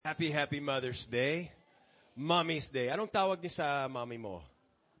Happy Mother's Day. Mommy's Day. Anong tawag niyo sa mommy mo?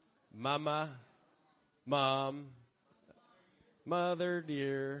 Mama, mom, mother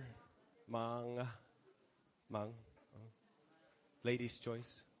dear, mang. Ladies'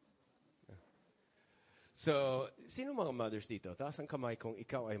 choice. So, sino mga mothers dito? Taas ang kamay kung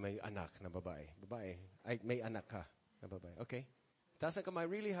ikaw ay may anak na babae. Babae. Ay, may anak ka na babae. Okay? Taas ang kamay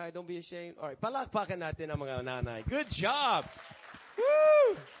really high. Don't be ashamed. Alright, palakpakan natin ang mga nanay. Good job!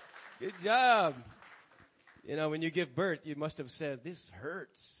 Woo! Good job! You know, when you give birth, you must have said, this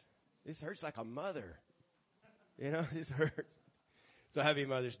hurts. This hurts like a mother. You know, this hurts. So, happy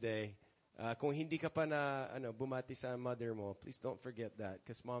Mother's Day. Kung hindi ka pa na bumati sa mother mo, please don't forget that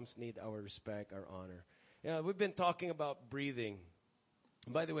because moms need our respect, our honor. Yeah, we've been talking about breathing.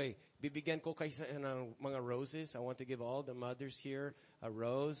 By the way, bibigyan ko kayo ng mga roses. I want to give all the mothers here a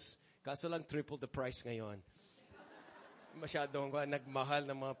rose. Kaso lang triple the price ngayon. Masyadong nagmahal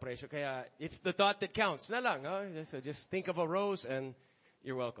ng mga presyo. Kaya it's the thought that counts. Na lang. Huh? So just think of a rose and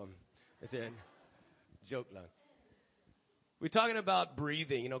you're welcome. That's it. Joke lang. We're talking about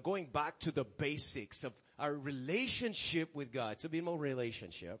breathing, going back to the basics of our relationship with God. Sabihin mo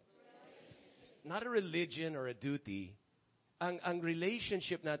relationship. It's not a religion or a duty. Ang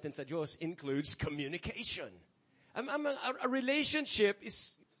relationship natin sa Diyos includes communication. A relationship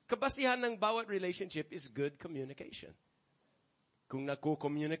is, kabasihan ng bawat relationship is good communication. Kung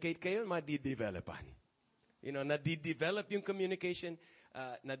nagko-communicate kayo, madidevelopan. Nadidevelop yung communication,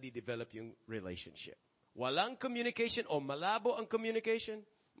 nadidevelop yung relationship. Walang communication o malabo ang communication,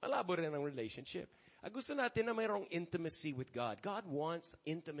 malabo rin ang relationship. Gusto natin na mayroong intimacy with God. God wants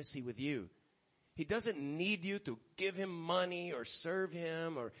intimacy with you. He doesn't need you to give Him money or serve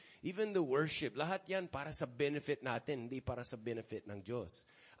Him or even the worship. Lahat yan para sa benefit natin, hindi para sa benefit ng Diyos.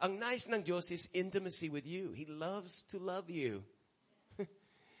 Ang nice ng Diyos is intimacy with you. He loves to love you.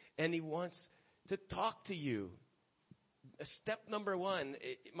 And He wants to talk to you. Step number 1,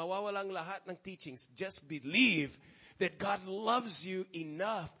 mawawalang lahat ng teachings. Just believe that God loves you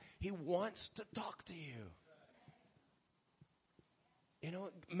enough. He wants to talk to you.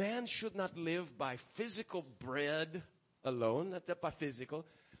 Man should not live by physical bread alone, not by physical,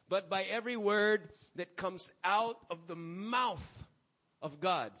 but by every word that comes out of the mouth of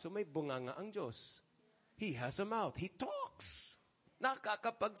God. So may bunganga ang Diyos. He has a mouth. He talks.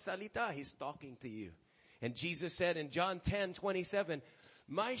 Nakakapagsalita. He's talking to you. And Jesus said in John 10:27,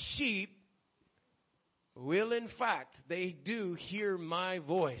 my sheep will in fact, they do hear my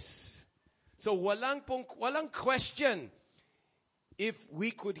voice. So walang question if we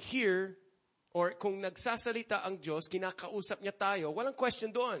could hear or kung nagsasalita ang Diyos, kinakausap niya tayo, walang question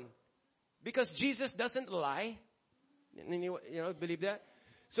doon. Because Jesus doesn't lie. Believe that?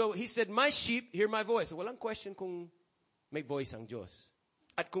 So He said, my sheep hear my voice. So walang question kung may voice ang Diyos.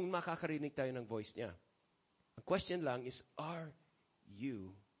 At kung makakarinig tayo ng voice niya. Ang question lang is, are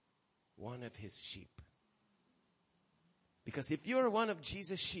you one of His sheep? Because if you're one of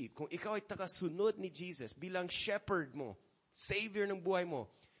Jesus' sheep, kung ikaw ay tagasunod ni Jesus bilang shepherd mo, savior ng buhay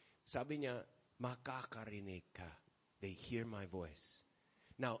mo, sabi niya, makakarinig ka. They hear my voice.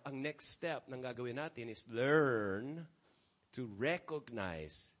 Now, ang next step na gagawin natin is learn to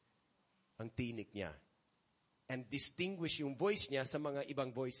recognize ang tinig niya and distinguish yung voice niya sa mga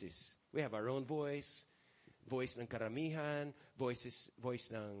ibang voices. We have our own voice ng karamihan, voice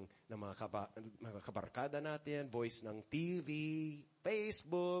ng mga kabarkada natin, voice ng TV,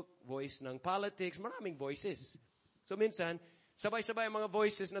 Facebook, voice ng politics, maraming voices. So minsan, sabay-sabay ang mga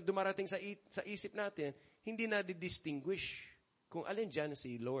voices na dumarating sa isip natin, hindi na distinguish kung alin dyan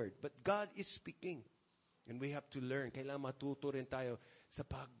si Lord. But God is speaking. And we have to learn. Kailangan matuto rin tayo sa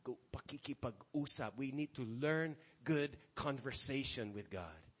pakikipag-usap. We need to learn good conversation with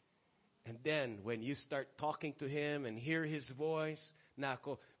God. And then, when you start talking to Him and hear His voice,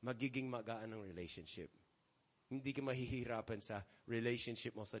 magiging magaan ang relationship. Hindi ka mahihirapan sa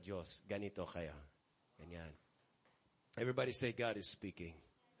relationship mo sa Diyos. Ganito kaya. Ganyan. Everybody say, God is speaking.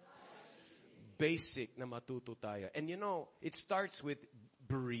 Basic na matuto tayo. And it starts with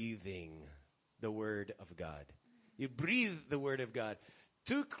breathing the Word of God. You breathe the Word of God.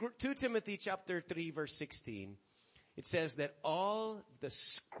 2 Timothy chapter 3 verse 16, it says that all the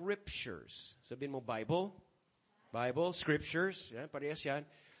scriptures, sabihin mo Bible, scriptures, yan, parehas yan.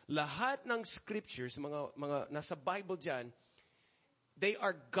 Lahat ng scriptures, mga nasa Bible dyan, they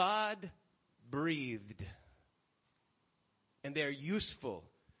are God-breathed. And they are useful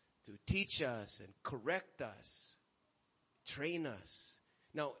to teach us and correct us, train us.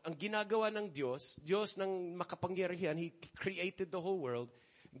 Now, ang ginagawa ng Diyos ng makapangyarihan, He created the whole world.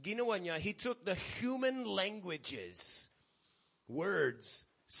 Ginawa niya, He took the human languages, words,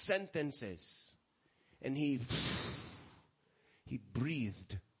 sentences. And He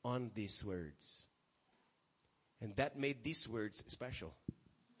breathed on these words. And that made these words special.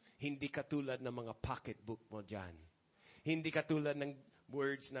 Hindi katulad ng mga pocketbook mo dyan. Hindi katulad ng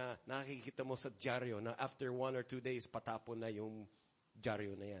words na nakikita mo sa dyaryo na after 1 or 2 days, patapon na yung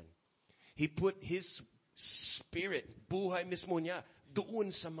dyaryo na yan. He put His Spirit, buhay mismo niya,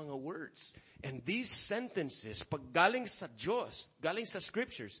 doon sa mga words. And these sentences, pag galing sa Diyos, galing sa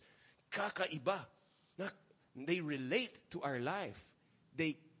scriptures, kakaiba. They relate to our life.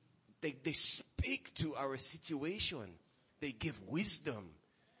 They speak to our situation. They give wisdom.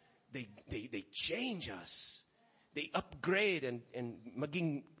 They change us. They upgrade and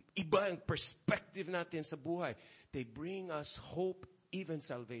maging iba ang perspective natin sa buhay. They bring us hope, even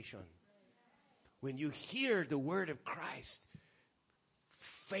salvation. When you hear the word of Christ,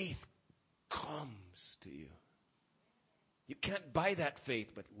 faith comes to you. You can't buy that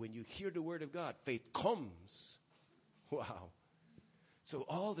faith, but when you hear the word of God, faith comes. Wow. So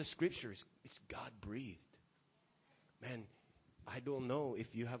all the scriptures, it's God-breathed. Man, I don't know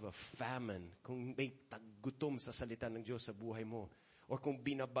if you have a famine, kung may taggutom sa salita ng Diyos sa buhay mo. Or kung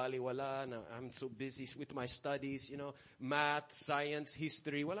binabaliwala na I'm so busy with my studies, math, science,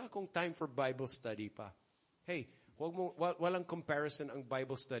 history. Wala akong time for Bible study pa. Hey, walang comparison ang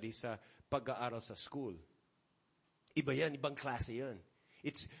Bible study sa pag-aaral sa school. Iba yan, ibang klase yan.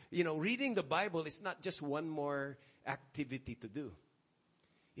 It's, reading the Bible is not just one more activity to do.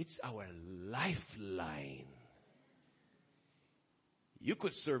 It's our lifeline. You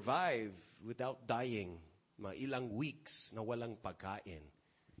could survive without dying ilang weeks na walang pagkain.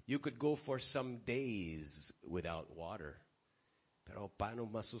 You could go for some days without water. Pero paano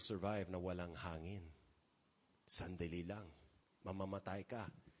masusurvive na walang hangin? Sandali lang. Mamamatay ka.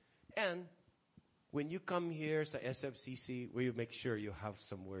 And when you come here sa SFCC, will you make sure you have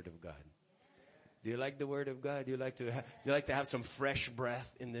some Word of God? Do you like the Word of God? Do you like to have some fresh breath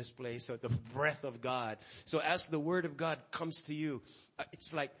in this place? So the breath of God. So as the Word of God comes to you,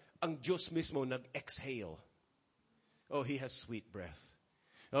 it's like ang Diyos mismo nag-exhale. Oh, He has sweet breath.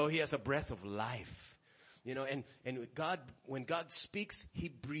 Oh, He has a breath of life. And God, when God speaks, He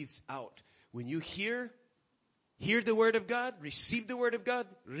breathes out. When you hear the Word of God, receive the Word of God,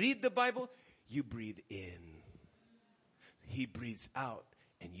 read the Bible, you breathe in. He breathes out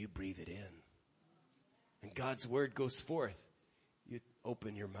and you breathe it in. And God's Word goes forth. You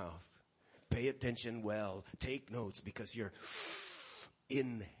open your mouth. Pay attention well. Take notes because you're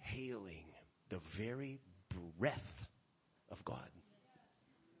inhaling the very breath of God.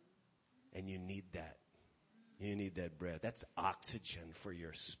 And you need that. You need that breath. That's oxygen for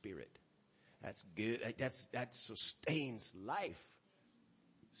your spirit. That's good. That sustains life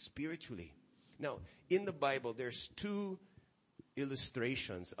spiritually. Now, in the Bible, there's 2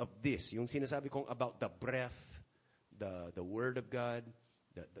 illustrations of this. Yung sinasabi kong about the breath, the Word of God,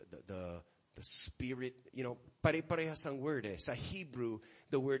 the Spirit. Pare-parehas ang word eh. Sa Hebrew,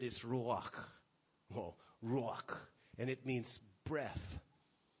 the word is ruach. Oh, ruach. And it means breath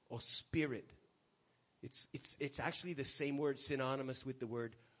or spirit. It's actually the same word synonymous with the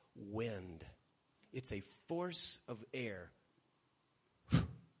word wind. It's a force of air.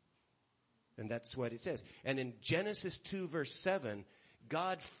 And that's what it says. And in Genesis 2 verse 7,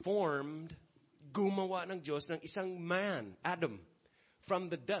 God formed, gumawa ng Diyos ng isang man, Adam, from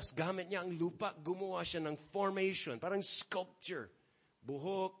the dust. Gamit niya ang lupa, gumawa siya ng formation, parang sculpture.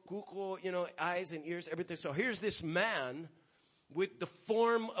 Buhok, kuko, eyes and ears, everything. So here's this man with the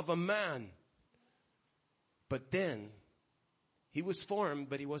form of a man. But then, he was formed,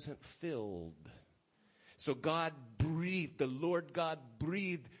 but he wasn't filled. So God breathed, the Lord God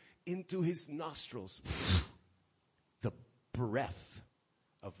breathed into his nostrils the breath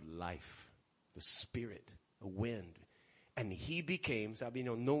of life, the spirit, a wind. And he became, sabi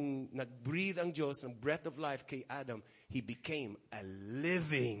nyo, nung nag-breathe ang Diyos ng breath of life kay Adam, he became a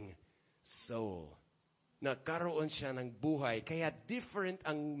living soul. Nagkaroon siya ng buhay. Kaya different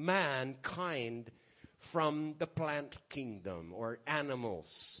ang mankind from the plant kingdom or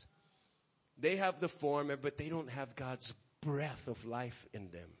animals. They have the form, but they don't have God's breath of life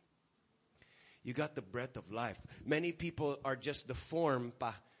in them. You got the breath of life. Many people are just the form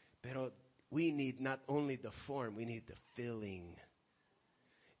pa, pero we need not only the form, we need the filling.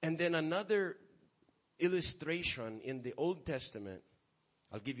 And then another illustration in the Old Testament,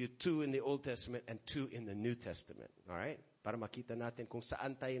 I'll give you 2 in the Old Testament and 2 in the New Testament. All right? Para makita natin kung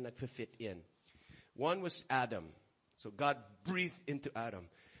saan tayo nagfi-fit in. One was Adam. So God breathed into Adam.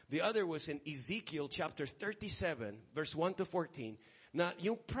 The other was in Ezekiel chapter 37, verse 1 to 14. Na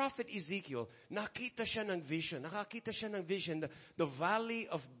yung prophet Ezekiel, nakita siya ng vision. Nakakita siya ng vision. The valley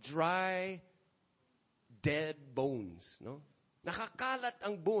of dry, dead bones. No? Nakakalat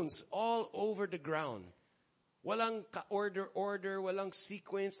ang bones all over the ground. Walang ka-order, walang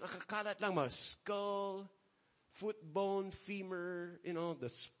sequence. Nakakalat lang mga skull, foot bone, femur, the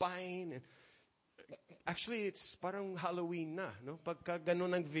spine. And actually, it's parang Halloween na. No? Pagka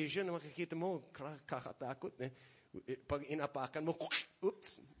ganun ang vision, makikita mo, kakatakot. Pag inapakan mo,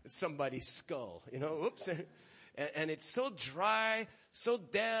 oops, somebody's skull. Oops. And it's so dry, so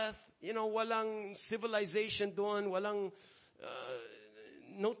death. Walang civilization doon, walang,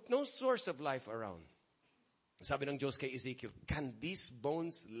 no source of life around. Sabi ng Diyos kay Ezekiel, can these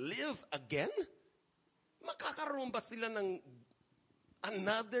bones live again? Makakaroon ba sila ng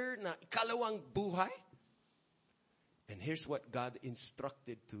another na ikalawang buhay? And here's what God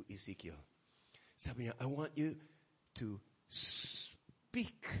instructed to Ezekiel. Sabi niya, I want you to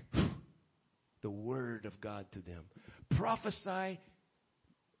speak the word of God to them. Prophesy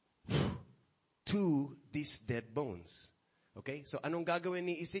to these dead bones. Okay? So anong gagawin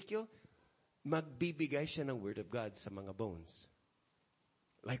ni Ezekiel? Magbibigay siya ng word of God sa mga bones.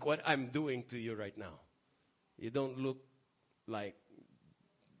 Like what I'm doing to you right now. You don't look like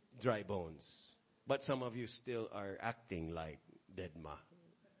dry bones. But some of you still are acting like dead ma.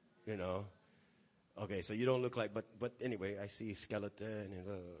 Okay, so you don't look like, but anyway, I see skeleton.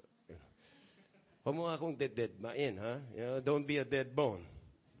 Huwag mo akong dead ma-in, huh? Don't be a dead bone.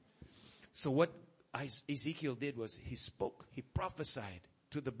 So what Ezekiel did was he spoke, he prophesied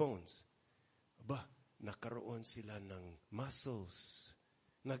to the bones. Nakaroon sila ng muscles.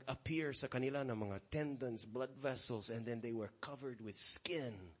 Nag-appear sa kanila ng mga tendons, blood vessels, and then they were covered with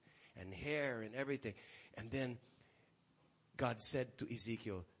skin and hair and everything. And then God said to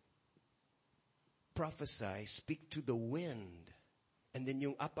Ezekiel, prophesy, speak to the wind. And then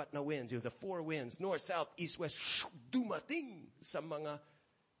yung apat na winds, the four winds, north, south, east, west, dumating sa mga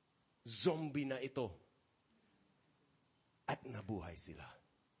zombie na ito. At nabuhay sila.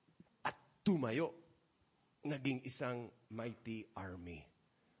 At tumayo. Naging isang mighty army.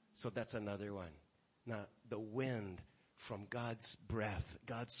 So that's another one. Na the wind from God's breath,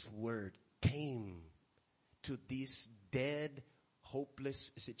 God's word came to this dead,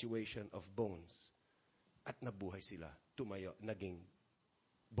 hopeless situation of bones. At nabuhay sila. Tumayo. Naging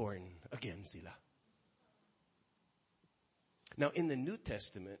born again sila. Now in the New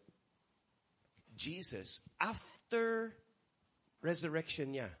Testament, Jesus, after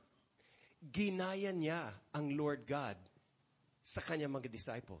resurrection niya, ginaya niya ang Lord God sa kanyang mga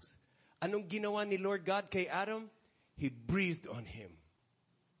disciples. Anong ginawa ni Lord God kay Adam? He breathed on him.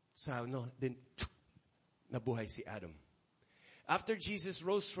 Then nabuhay si Adam. After Jesus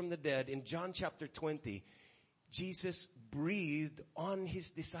rose from the dead, in John chapter 20, Jesus breathed on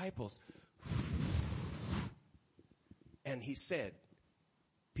his disciples. And he said,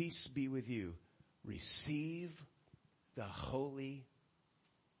 peace be with you. Receive the Holy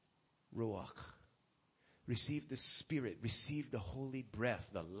Ruach. Receive the Spirit. Receive the holy breath,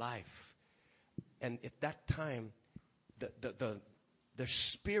 the life. And at that time, the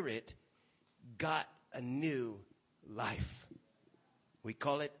Spirit got a new life. We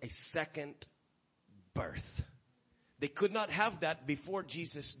call it a second birth. They could not have that before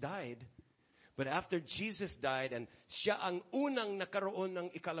Jesus died. But after Jesus died, and siya ang unang nakaroon ng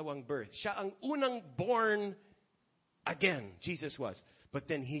ikalawang birth. Siya ang unang born again, Jesus was. But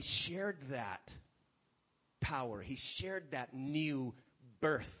then he shared that power. He shared that new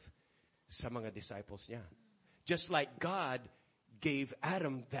birth sa mga disciples niya. Just like God gave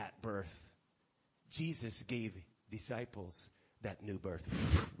Adam that birth, Jesus gave disciples that new birth.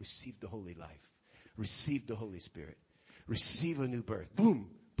 Receive the holy life. Receive the Holy Spirit. Receive a new birth. Boom!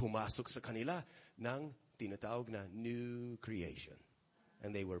 Pumasok sa kanila ng tinatawag na new creation.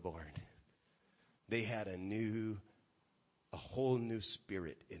 And they were born. They had a whole new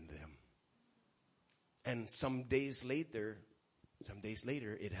spirit in them. And some days later,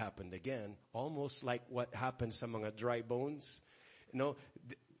 it happened again. Almost like what happened sa mga dry bones.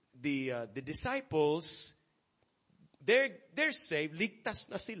 The disciples, they're saved. Ligtas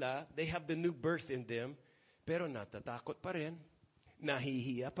na sila. They have the new birth in them. Pero natatakot pa rin.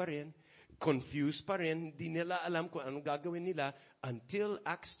 Nahihiya pa rin. Confused pa rin. Di nila alam kung anong gagawin nila. Until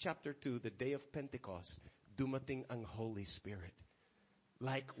Acts chapter 2, the day of Pentecost, dumating ang Holy Spirit.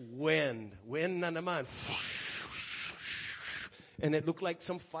 Like wind. Wind na naman. And it looked like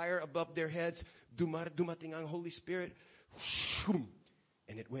some fire above their heads. Dumating ang Holy Spirit.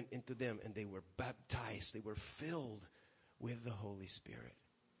 And it went into them and they were baptized. They were filled with the Holy Spirit.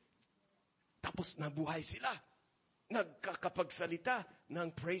 Tapos nabuhay sila. nagkakapagsalita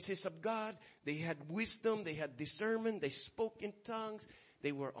ng praises of God. They had wisdom, they had discernment, they spoke in tongues.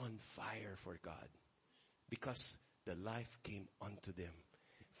 They were on fire for God because the life came unto them.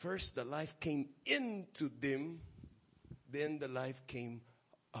 First, the life came into them, then the life came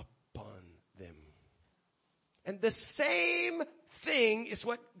upon them. And the same thing is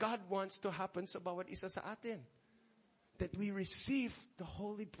what God wants to happen sa bawat isa sa atin. That we receive the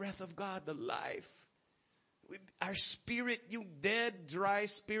holy breath of God, the life. Our spirit, yung dead, dry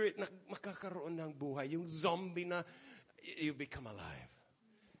spirit na makakaroon ng buhay. Yung zombie na you become alive.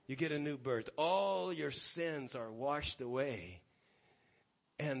 You get a new birth. All your sins are washed away.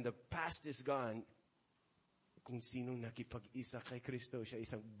 And the past is gone. Kung sinong nakipag-isa kay Kristo, siya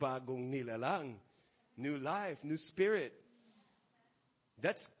isang bagong nilalang. New life, new spirit.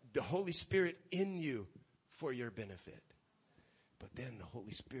 That's the Holy Spirit in you for your benefit. But then the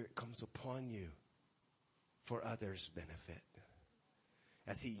Holy Spirit comes upon you for others' benefit.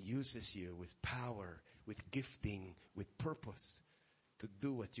 As He uses you with power, with gifting, with purpose to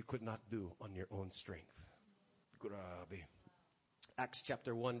do what you could not do on your own strength. Grabe. Acts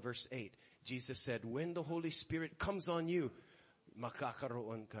chapter 1 verse 8. Jesus said, when the Holy Spirit comes on you,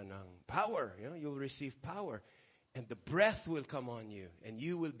 makakaroon ka ng power. You'll receive power. And the breath will come on you. And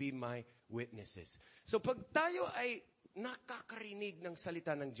you will be my witnesses. So pag tayo ay nakakarinig ng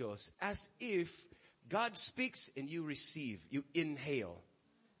salita ng Diyos, as if God speaks and you receive, you inhale.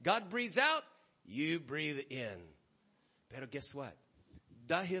 God breathes out, you breathe in. Pero guess what?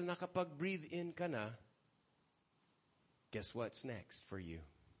 Dahil nakapag-breathe in ka na, guess what's next for you?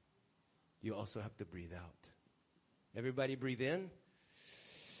 You also have to breathe out. Everybody breathe in.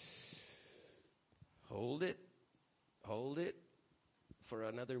 Hold it. Hold it for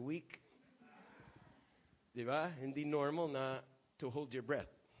another week. Diba? Hindi normal na to hold your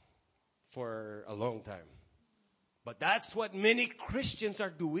breath for a long time. But that's what many Christians are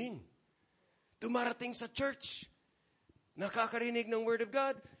doing. Dumarating sa church. Nakakarinig ng Word of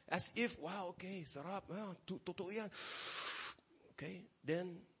God as if, wow, okay, sarap. Totoo yan. Okay,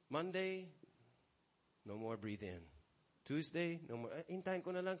 then Monday, no more breathe in. Tuesday, no more. Hintayin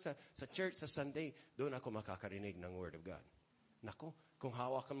ko na lang sa church, sa Sunday, doon ako makakarinig ng Word of God. Nako, kung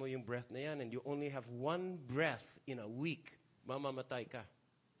hawakan mo yung breath na yan and you only have one breath in a week, mamamatay ka.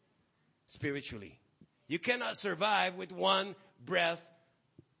 Spiritually. You cannot survive with one breath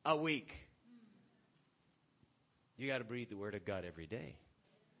a week. You got to breathe the Word of God every day.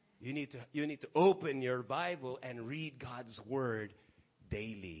 You need to open your Bible and read God's Word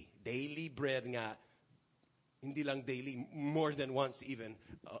daily. Daily bread nga. Hindi lang daily, more than once even,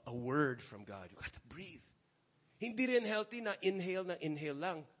 a word from God. You got to breathe. Hindi rin healthy na inhale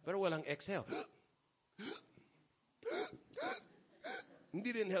lang, pero walang exhale.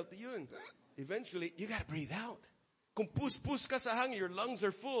 Hindi rin healthy yun. Eventually, you got to breathe out. Kung pus-pus ka sa hangin, your lungs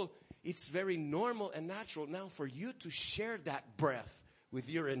are full. It's very normal and natural now for you to share that breath with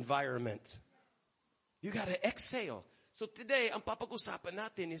your environment. You got to exhale. So today, ang papag-usapan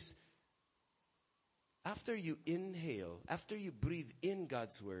natin is, after you inhale, after you breathe in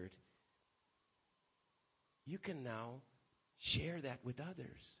God's Word, you can now share that with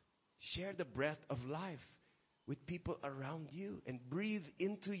others. Share the breath of life with people around you and breathe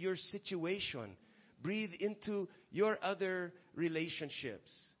into your situation. Breathe into your other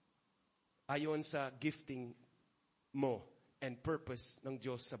relationships. Ayon sa gifting mo and purpose ng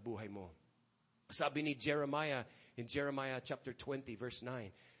Diyos sa buhay mo. Sabi ni Jeremiah in Jeremiah chapter 20 verse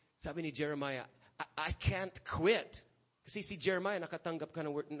 9. Sabi ni Jeremiah, I can't quit. Kasi si Jeremiah nakatanggap ka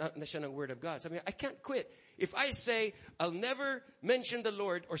ng word, na siya ng Word of God. Sabi niya, I can't quit. If I say, I'll never mention the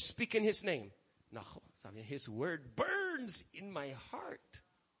Lord or speak in His name. Nako, sabi niya, His Word burns in my heart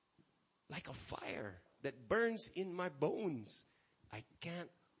like a fire that burns in my bones. I can't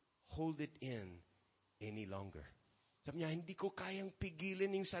hold it in any longer. Sabi niya, hindi ko kayang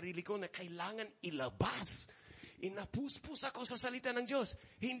pigilin yung sarili ko na kailangan ilabas. Inapuspus ako sa salita ng Diyos.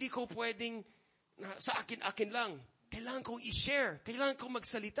 Hindi ko pwedeng sa akin lang. Kailangan kong i-share. Kailangan kong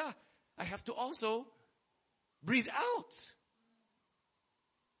magsalita. I have to also breathe out.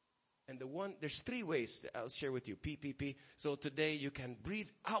 And there's 3 ways that I'll share with you. PPP. So today you can breathe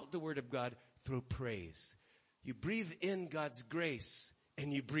out the Word of God through praise. You breathe in God's grace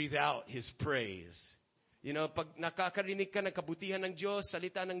and you breathe out His praise. You know, pag nakakarinig ka ng kabutihan ng Diyos,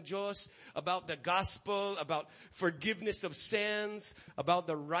 salita ng Diyos, about the gospel, about forgiveness of sins, about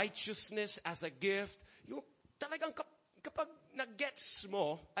the righteousness as a gift, yung talagang kapag na-gets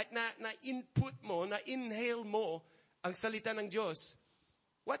mo, at na-input mo, na-inhale mo ang salita ng Diyos,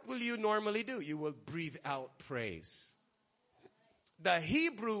 what will you normally do? You will breathe out praise. The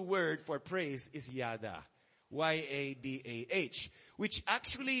Hebrew word for praise is yada. Y-A-D-A-H, which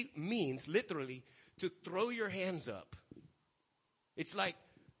actually means, literally, to throw your hands up. It's like,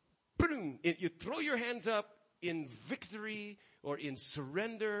 boom, you throw your hands up in victory or in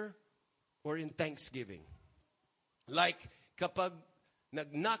surrender or in thanksgiving. Like, kapag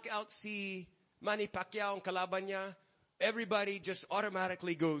nag-knock out si Manny Pacquiao ang kalaban niya, everybody just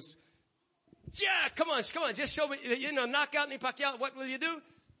automatically goes, yeah, come on, just show me, knock out ni Pacquiao. What will you do?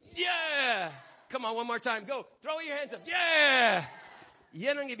 Yeah! Come on, one more time, go. Throw your hands up. Yeah!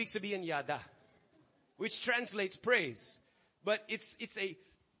 Yan ang ibig sabihin yada, which translates praise. But it's a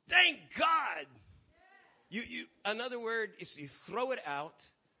thank God. Another word is you throw it out.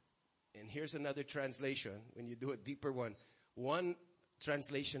 And here's another translation. When you do a deeper one, one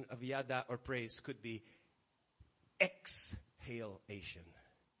translation of yada or praise could be exhalation.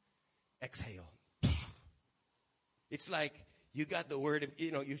 Exhale. It's like you got the word of,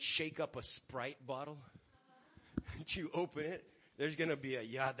 you shake up a Sprite bottle and you open it. There's going to be a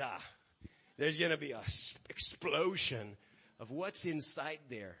yada. There's going to be a explosion of what's inside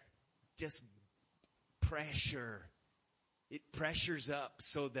there. Just pressure. It pressures up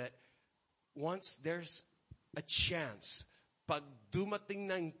so that once there's a chance, pag dumating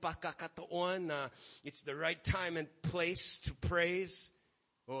ng pakakataon na it's the right time and place to praise,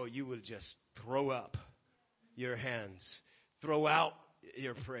 you will just throw up your hands. Throw out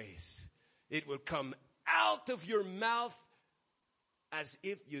your praise. It will come out of your mouth as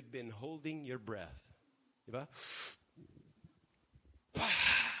if you'd been holding your breath. Diba?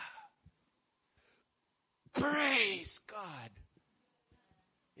 Praise God.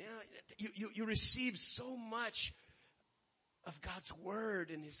 You receive so much of God's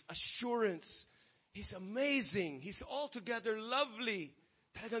word and His assurance. He's amazing. He's altogether lovely.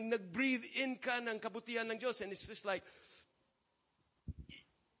 Talagang nag-breathe in ka ng kabutihan ng Diyos. And it's just like,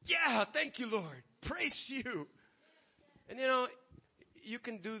 yeah, thank you, Lord. Praise you. And you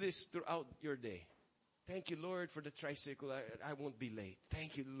can do this throughout your day. Thank you, Lord, for the tricycle. I won't be late.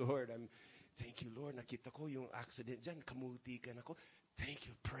 Thank you, Lord. Thank you, Lord. Nakita ko yung accident dyan. Kamuti ka na ko. Thank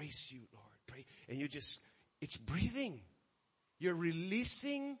you. Praise you, Lord. Pray. And it's breathing. You're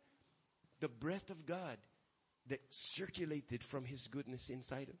releasing the breath of God that circulated from His goodness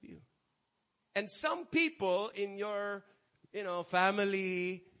inside of you. And some people in your,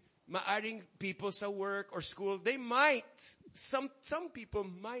 family, maaring people sa work or school, they might, some people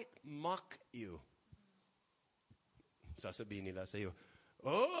might mock you. Sasabihin nila sa'yo,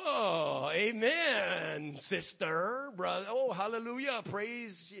 oh, amen, sister, brother. Oh, hallelujah,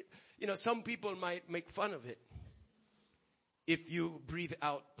 praise. Some people might make fun of it. If you breathe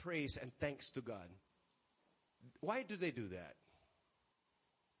out praise and thanks to God. Why do they do that?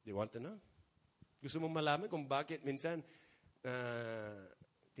 They want to know. Gusto mong malaman kung bakit minsan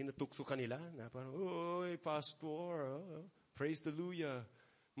tinutukso kanila na parang, oh, pastor, praise the Hallelujah.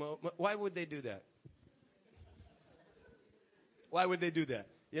 Why would they do that? Why would they do that?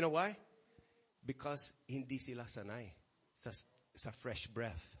 You know why? Because hindi sila sanay sa fresh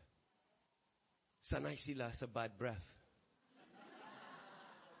breath. Sanay sila sa bad breath.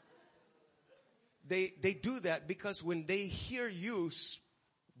 They do that because when they hear you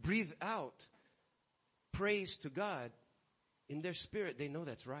breathe out praise to God, in their spirit, they know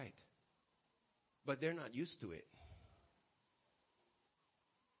that's right. But they're not used to it.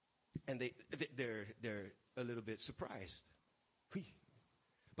 And they're a little bit surprised.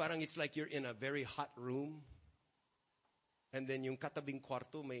 Parang it's like you're in a very hot room and then yung katabing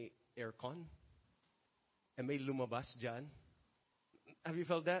kwarto may aircon and may lumabas dyan. Have you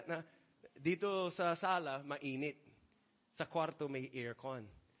felt that? Na dito sa sala, mainit. Sa kwarto may aircon.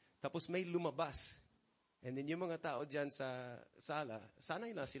 Tapos may lumabas. And then yung mga tao dyan sa sala,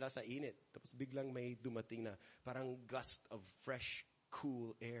 sanay na sila sa init. Tapos biglang may dumating na parang gust of fresh,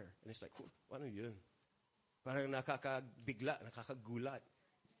 cool air. And it's like, ano yun? Parang nakakabigla, nakakagulat.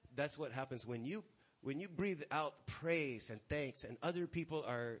 That's what happens when you breathe out praise and thanks and other people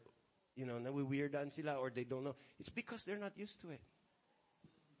are, nawiweirdan sila or they don't know. It's because they're not used to it.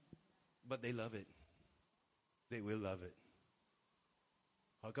 But they love it. They will love it.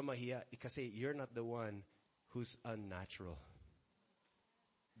 Huwag ka mahiya kasi you're not the one who's unnatural.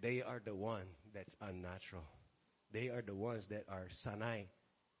 They are the one that's unnatural. They are the ones that are sanay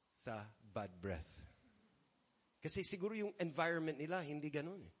sa bad breath. Kasi siguro yung environment nila hindi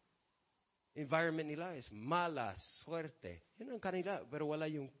ganun eh. Environment nila is malas, suerte. Yun ang kanila. Pero wala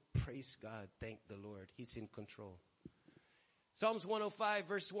yung praise God, thank the Lord. He's in control. Psalms 105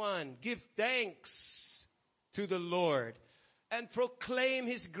 verse 1. Give thanks to the Lord and proclaim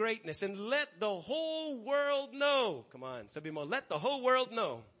His greatness and let the whole world know. Come on, sabi mo, let the whole world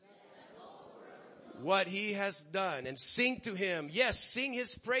know. what He has done and sing to Him. Yes, sing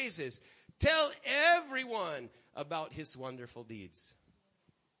His praises. Tell everyone about His wonderful deeds.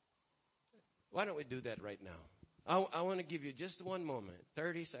 Why don't we do that right now? I want to give you just one moment,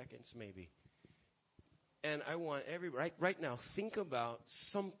 30 seconds maybe. And I want right now, think about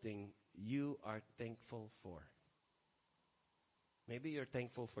something you are thankful for. Maybe you're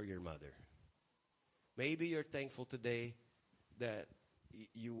thankful for your mother. Maybe you're thankful today that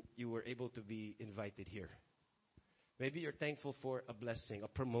you were able to be invited here. Maybe you're thankful for a blessing, a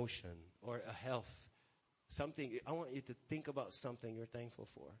promotion, or a health. Something. I want you to think about something you're thankful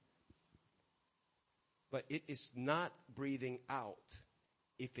for. But it is not breathing out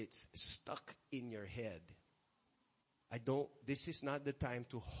if it's stuck in your head. This is not the time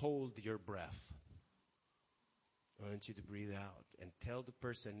to hold your breath. I want you to breathe out and tell the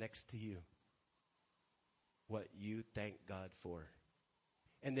person next to you what you thank God for.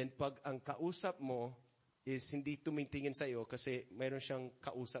 And then pag ang kausap mo is hindi tumitingin sa'yo kasi mayroon siyang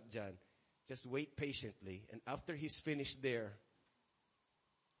kausap dyan, just wait patiently. And after he's finished there,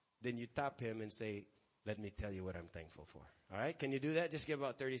 then you tap him and say, let me tell you what I'm thankful for. All right? Can you do that? Just give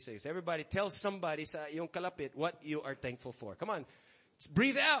about 30 seconds. Everybody tell somebody sa iyong kalapit what you are thankful for. Come on.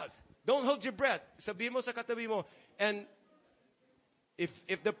 Breathe out. Don't hold your breath. Sabihin mo sa katabi mo. And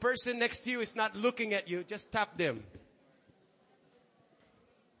if the person next to you is not looking at you, just tap them.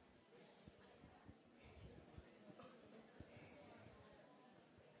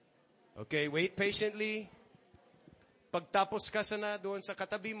 Okay, wait patiently. Pagtapos ka sana doon sa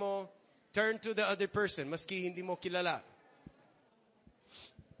katabi mo, turn to the other person, maski hindi mo kilala.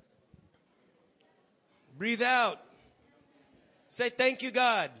 Breathe out. Say, thank you,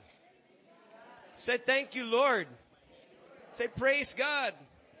 God. Say, thank you, Lord. Say, praise God.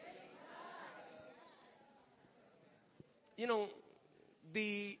 You know,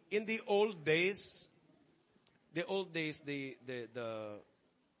 in the old days, the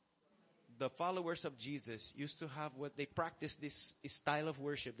followers of Jesus used to have they practiced this style of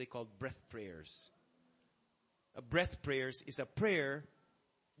worship they called breath prayers. A breath prayers is a prayer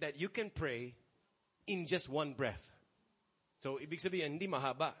that you can pray in just one breath. So, ibig sabihin, hindi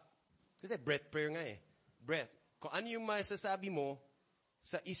mahaba. Kasi breath prayer nga eh. Breath. Kung ano yung masasabi mo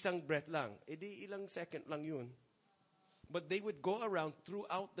sa isang breath lang, edi ilang second lang yun. But they would go around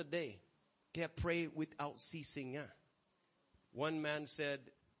throughout the day. Kaya pray without ceasing nga. One man said,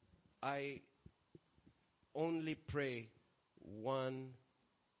 I only pray one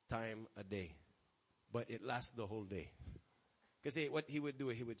time a day. But it lasts the whole day. Kasi what he would do,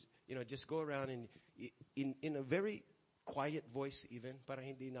 he would, just go around and in a very quiet voice even, para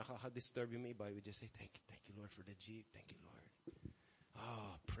hindi nakaka-disturb yung iba, he would just say, thank you, Lord, for the Jeep. Thank you, Lord.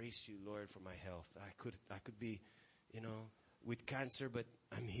 Oh, praise you, Lord, for my health. I could be, with cancer, but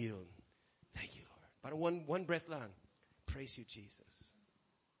I'm healed. Thank you, Lord. Parang one breath lang. Praise you, Jesus.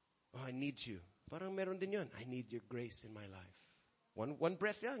 Oh, I need you. Parang meron din yun. I need your grace in my life. One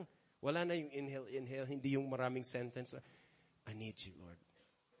breath lang. Wala na yung inhale, hindi yung maraming sentence. I need you, Lord.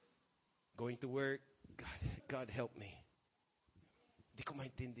 Going to work, God help me. Di ko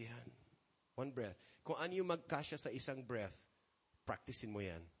maintindihan. One breath. Kung ano yung magkasya sa isang breath, practicein mo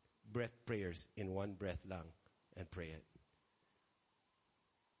yan. Breath prayers in one breath lang and pray it.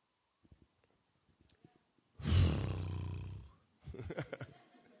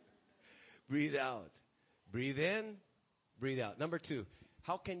 Breathe out. Breathe in, breathe out. Number 2,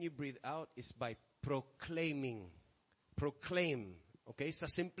 how can you breathe out is by proclaiming. Proclaim. Okay? Sa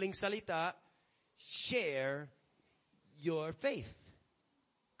simpleng salita, share your faith.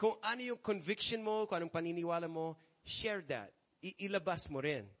 Kung ano yung conviction mo, kung anong paniniwala mo, share that. Ilabas mo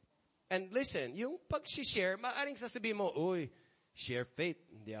rin. And listen, yung pag-share, maaaring sasabihin mo, uy, share faith.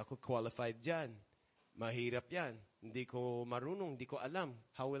 Hindi ako qualified dyan. Mahirap yan. Hindi ko marunong, hindi ko alam.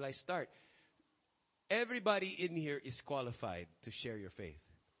 How will I start? Everybody in here is qualified to share your faith.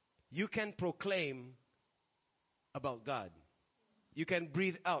 You can proclaim about God. You can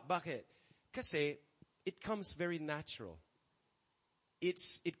breathe out. Bakit? Kasi it comes very natural.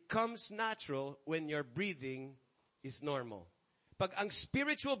 It comes natural when your breathing is normal. Pag ang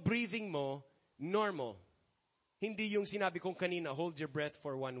spiritual breathing mo, normal. Hindi yung sinabi kong kanina, hold your breath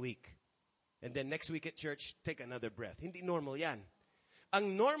for 1 week. And then next week at church, take another breath. Hindi normal yan.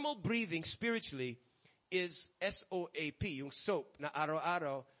 Ang normal breathing spiritually is SOAP, yung SOAP, na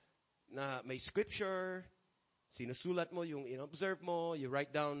araw-araw, na may scripture, sinusulat mo, yung in-observe mo, you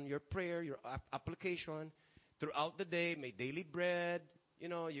write down your prayer, your application. Throughout the day, may daily bread,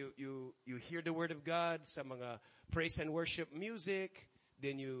 you hear the word of God sa mga praise and worship music,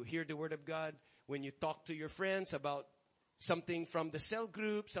 then you hear the word of God when you talk to your friends about something from the cell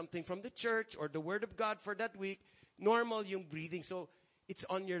group, something from the church, or the Word of God for that week, normal yung breathing. So it's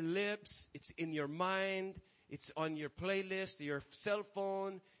on your lips, it's in your mind, it's on your playlist, your cell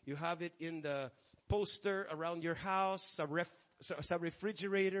phone, you have it in the poster around your house, a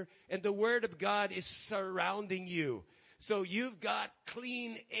refrigerator, and the Word of God is surrounding you. So you've got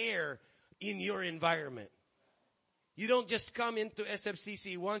clean air in your environment. You don't just come into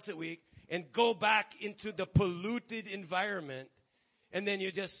SFCC once a week and go back into the polluted environment, and then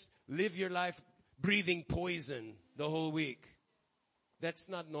you just live your life breathing poison the whole week. That's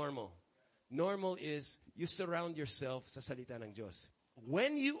not normal. Normal is you surround yourself sa salita ng Diyos.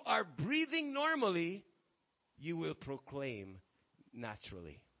 When you are breathing normally, you will proclaim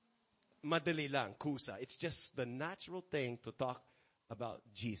naturally. Madali lang, kusa. It's just the natural thing to talk about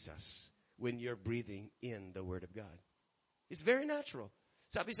Jesus when you're breathing in the Word of God. It's very natural.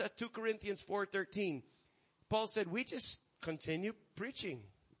 Sabi sa 2 Corinthians 4:13, Paul said, we just continue preaching.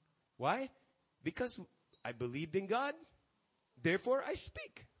 Why? Because I believed in God, therefore I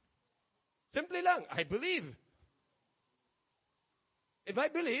speak. Simple lang, I believe. If I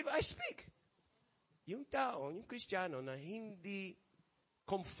believe, I speak. Yung tao, yung Kristiyano na hindi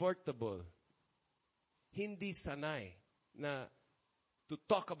comfortable, hindi sanay na to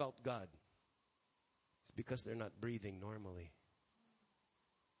talk about God, it's because they're not breathing normally.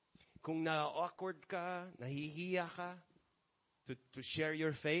 Kung na-awkward ka, nahihiya ka to share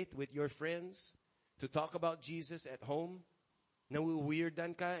your faith with your friends, to talk about Jesus at home,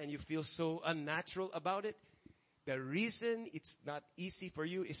 nawiweirdan ka and you feel so unnatural about it, the reason it's not easy for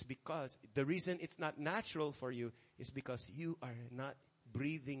you is because, the reason it's not natural for you is because you are not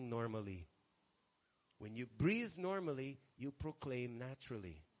breathing normally. When you breathe normally, you proclaim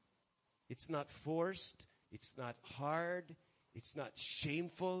naturally. It's not forced, it's not hard, it's not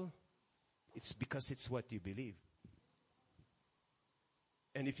shameful. It's because it's what you believe.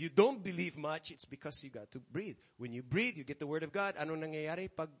 And if you don't believe much, it's because you got to breathe. When you breathe, you get the Word of God. Ano nangyayari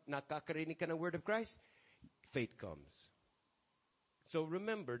pag nakakarinig ka ng Word of Christ? Faith comes. So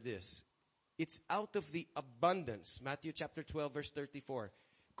remember this. It's out of the abundance. Matthew chapter 12 verse 34.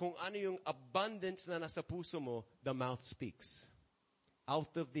 Kung ano yung abundance na nasa puso mo, the mouth speaks.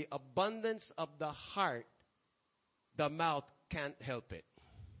 Out of the abundance of the heart, the mouth can't help it.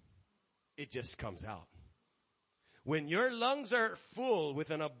 It just comes out. When your lungs are full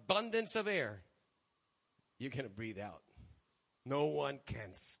with an abundance of air, you're going to breathe out. No one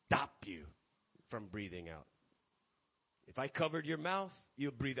can stop you from breathing out. If I covered your mouth,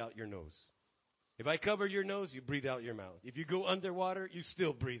 you'll breathe out your nose. If I cover your nose, you breathe out your mouth. If you go underwater, you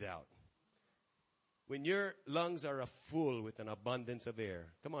still breathe out. When your lungs are full with an abundance of air,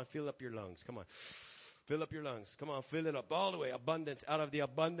 come on, fill up your lungs. Come on. Fill up your lungs. Come on, fill it up all the way. Abundance. Out of the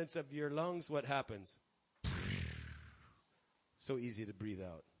abundance of your lungs, what happens? So easy to breathe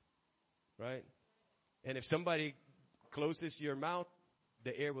out. Right? And if somebody closes your mouth,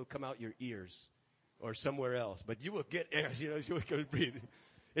 the air will come out your ears or somewhere else. But you will get air, you will breathe.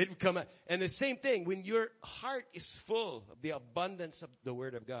 It will come out. And the same thing, when your heart is full of the abundance of the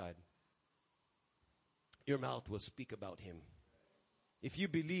Word of God, your mouth will speak about Him. If you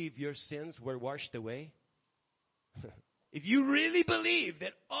believe your sins were washed away, if you really believe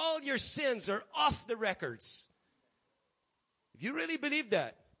that all your sins are off the records, if you really believe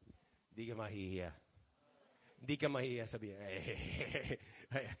that, di ka mahihiya. Di ka mahihiya sabihin,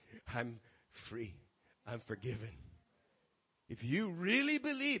 I'm free. I'm forgiven. If you really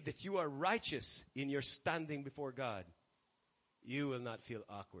believe that you are righteous in your standing before God, you will not feel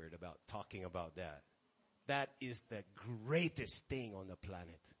awkward about talking about that. That is the greatest thing on the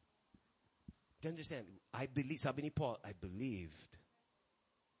planet. Do you understand? I believe, sabi ni Paul, I believed.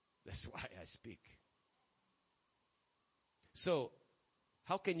 That's why I speak. So,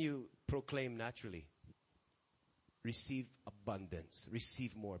 how can you proclaim naturally? Receive abundance.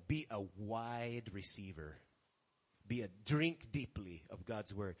 Receive more. Be a wide receiver. Be a drink deeply of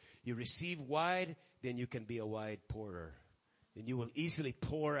God's Word. You receive wide, then you can be a wide pourer. Then you will easily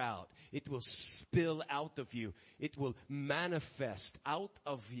pour out. It will spill out of you. It will manifest out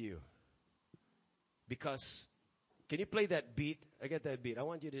of you. Because, can you play that beat? I get that beat. I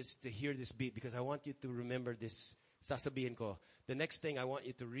want you to hear this beat because I want you to remember this. Sasabihin ko. The next thing I want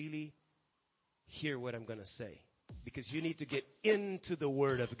you to really hear what I'm going to say. Because you need to get into the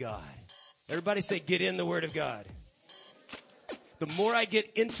Word of God. Everybody say, get in the Word of God. The more I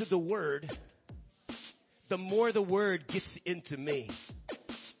get into the Word, the more the Word gets into me.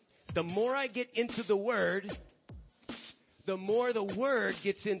 The more I get into the Word, the more the Word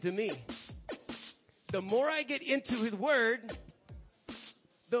gets into me. The more I get into His Word,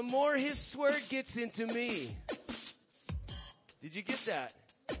 the more His Word gets into me. Did you get that?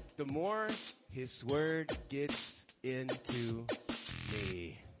 The more His Word gets into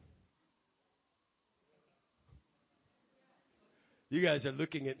me. You guys are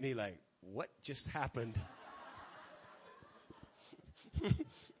looking at me like, what just happened?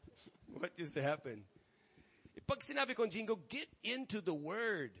 What just happened? Pag sinabi kong Jingo, get into the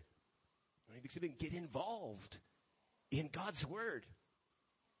Word. Ibig sabihin, get involved in God's Word.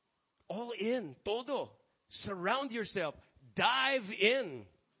 All in, todo. Surround yourself. Dive in.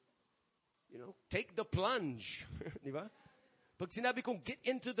 You know, take the plunge. Di ba? Pag sinabi kong get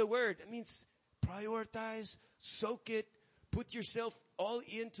into the Word, it means prioritize, soak it, put yourself all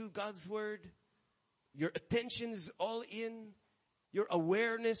into God's Word. Your attention is all in. Your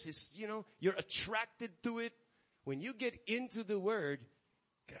awareness is, you're attracted to it. When you get into the Word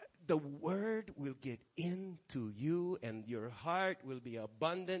will get into you, and your heart will be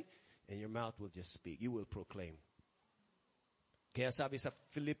abundant, and your mouth will just speak. You will proclaim. Kaya sabi sa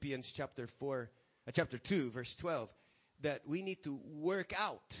Philippians chapter 2, verse 12, that we need to work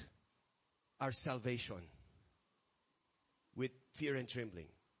out our salvation with fear and trembling.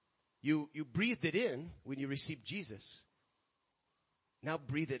 You breathed it in when you received Jesus. Now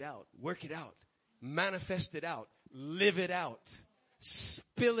breathe it out. Work it out. Manifest it out. Live it out.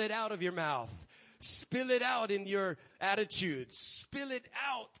 Spill it out of your mouth. Spill it out in your attitudes. Spill it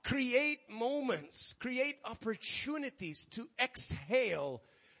out. Create moments. Create opportunities to exhale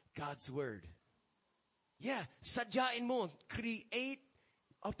God's Word. Yeah, sadyain mo. Create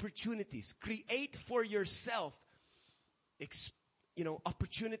opportunities. Create for yourself,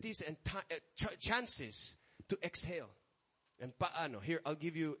 opportunities and chances to exhale. And paano? Here, I'll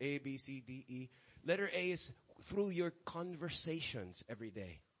give you A, B, C, D, E. Letter A is through your conversations every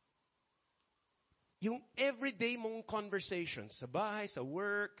day. Yung everyday mong conversations, sa bahay, sa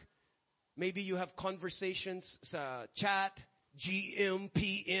work, maybe you have conversations sa chat, GM,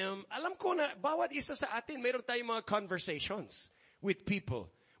 PM. Alam ko na, bawat isa sa atin, mayroon tayong mga conversations with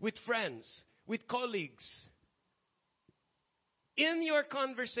people, with friends, with colleagues. In your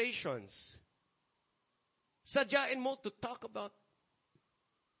conversations, sadyain mo to talk about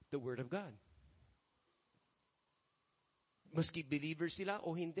the Word of God. Maski believers sila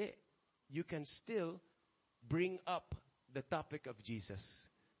o hindi, you can still bring up the topic of Jesus.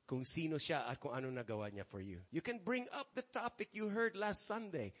 Kung sino siya at kung ano nagawa niya for you. You can bring up the topic you heard last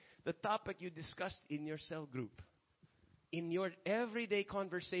Sunday. The topic you discussed in your cell group. In your everyday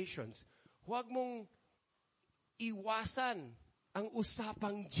conversations. Huwag mong iwasan ang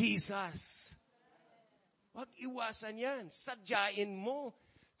usapang Jesus. Huwag iwasan yan. Sadyain mo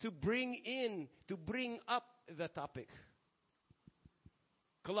to bring up the topic.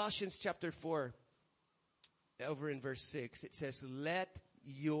 Colossians chapter 4, over in verse 6, it says, let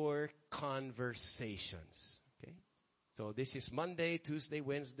your conversations. Okay? So this is Monday, Tuesday,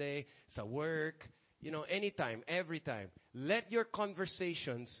 Wednesday, sa work, anytime, every time. Let your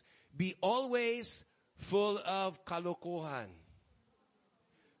conversations be always full of kalokohan.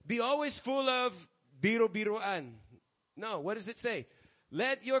 Be always full of biro-biroan. No, what does it say?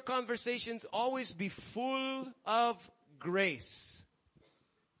 Let your conversations always be full of grace.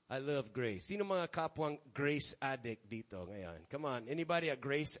 I love grace. Sino mga kapwang grace addict dito ngayon? Come on, anybody a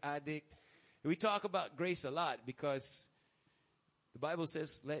grace addict? We talk about grace a lot because the Bible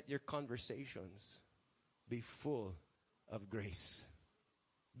says, let your conversations be full of grace.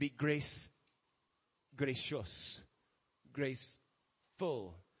 Be gracious,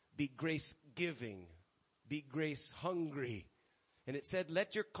 graceful, be grace-giving, be grace-hungry. And it said,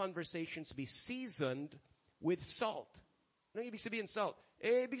 let your conversations be seasoned with salt. Ano ibig sabihin salt?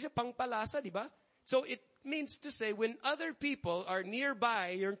 Ibig sabihin pangpalasa, di ba? So it means to say, when other people are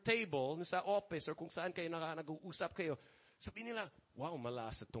nearby your table, sa office, or kung saan kayo nag-uusap kayo, sabihin nila, wow,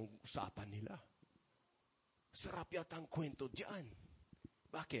 malasa tong usapan nila. Sarap yata ang kwento diyan.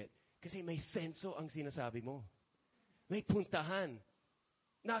 Bakit? Kasi may senso ang sinasabi mo. May puntahan.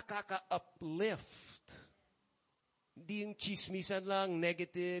 Nakaka-uplift. Hindi yung chismisan lang,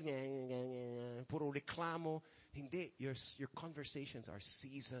 negative, puro reklamo. Hindi. Your conversations are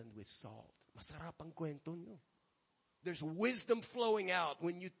seasoned with salt. Masarap ang kwento nyo. There's wisdom flowing out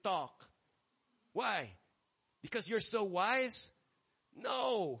when you talk. Why? Because you're so wise?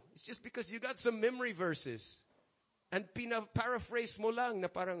 No. It's just because you got some memory verses. And paraphrase mo lang na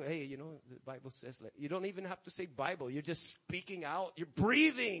parang, hey, the Bible says, you don't even have to say Bible. You're just speaking out. You're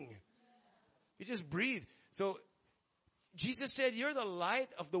breathing. You just breathe. So, Jesus said, you're the light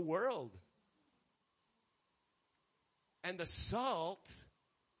of the world. And the salt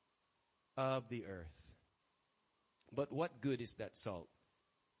of the earth. But what good is that salt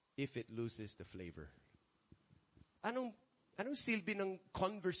if it loses the flavor? Anong Anong silbi ng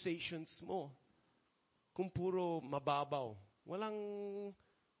conversations mo kung puro mababaw? Walang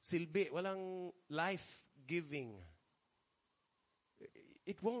silbi, walang life-giving.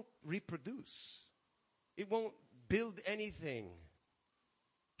 It won't reproduce. It won't build anything.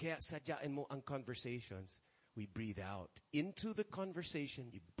 Kaya sadyain mo ang conversations. We breathe out. Into the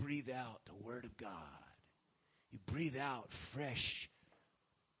conversation, you breathe out the Word of God. You breathe out fresh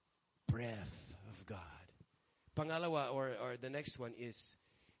breath of God. Pangalawa, or the next one is,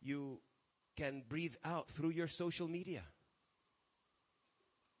 you can breathe out through your social media.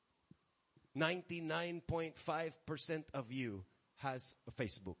 99.5% of you has a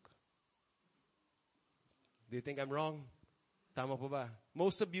Facebook. Do you think I'm wrong? Tama po ba?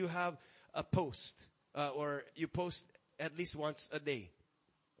 Most of you have a post, or you post at least once a day,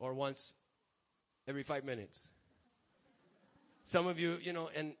 or once every 5 minutes. Some of you,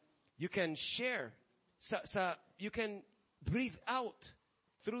 and you can share. You can breathe out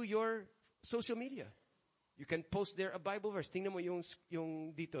through your social media. You can post there a Bible verse. Tingnan mo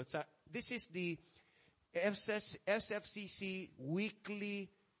yung dito. This is the SFCC weekly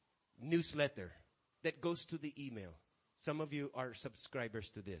newsletter that goes to the email. Some of you are subscribers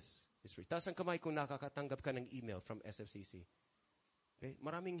to this. It's free. Taas ang kamay kung nakakatanggap ka ng email from SFCC. Okay?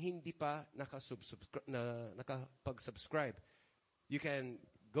 Maraming hindi pa nakapag-subscribe. You can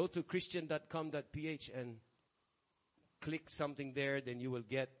go to christian.com.ph and click something there, then you will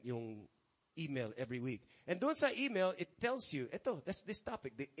get yung email every week. And doon sa email, it tells you, that's this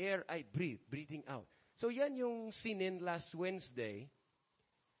topic, the air I breathe, breathing out. So yan yung sinin last Wednesday.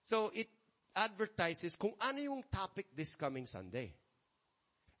 So it advertises kung ano yung topic this coming Sunday.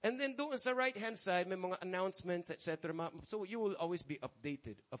 And then doon sa right-hand side, may mga announcements, etc. So you will always be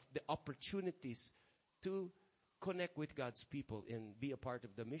updated of the opportunities to connect with God's people and be a part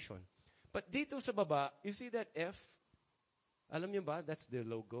of the mission. But dito sa baba, you see that F? Alam niyo ba, that's the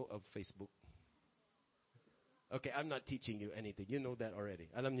logo of Facebook. Okay, I'm not teaching you anything. You know that already.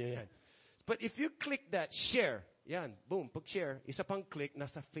 Alam niyo yan. But if you click that, share, yan, boom, pag share, isa pang click,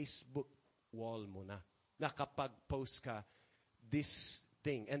 nasa Facebook wall mo na. Nakapag-post ka this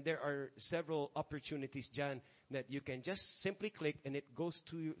thing. And there are several opportunities dyan that you can just simply click and it goes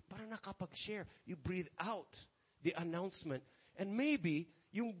to you. Parang nakapag-share. You breathe out the announcement. And maybe,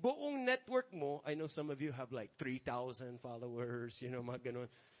 yung buong network mo, I know some of you have like 3,000 followers, mga ganun.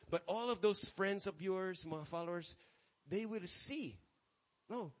 But all of those friends of yours, mga followers, they will see.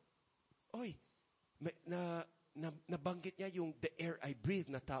 No. Oy, nabanggit niya yung the air I breathe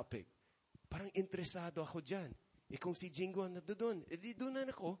na topic. Parang interesado ako dyan. Kung si Jingo na doon, doon na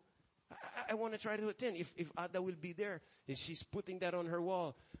ako. I want to try to attend. If Ada will be there, and she's putting that on her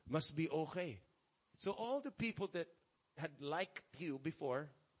wall, must be okay. So all the people that had liked you before,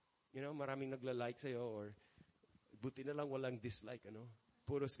 maraming nagla-like sa'yo, or buti na lang walang dislike,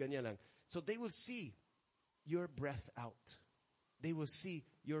 puros ganyan lang. So they will see your breath out. They will see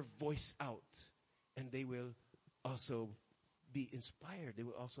your voice out. And they will also be inspired. They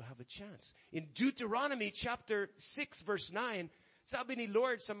will also have a chance. In Deuteronomy chapter 6 verse 9, sabi ni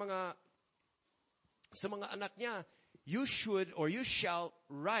Lord sa mga anak niya, you should or you shall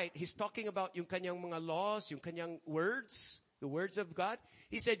write. He's talking about yung kanyang mga laws, yung kanyang words, the words of God.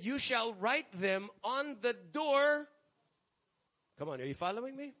 He said, you shall write them on the door. Come on, are you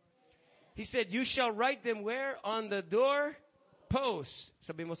following me? He said, you shall write them where? On the door post.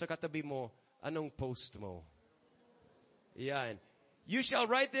 Sabi mo sa katabi mo, anong post mo? Yan. You shall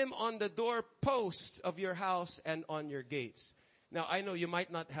write them on the door posts of your house and on your gates. Now, I know you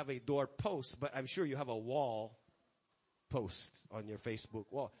might not have a door post, but I'm sure you have a wall post on your Facebook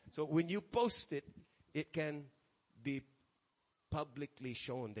wall. So when you post it, it can be publicly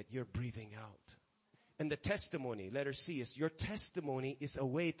shown that you're breathing out. And the testimony, letter C, is your testimony is a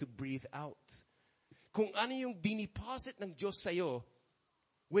way to breathe out. Kung ano yung diniposit ng Diyos sa'yo,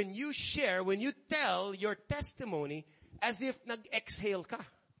 when you share, when you tell your testimony, as if nag-exhale ka.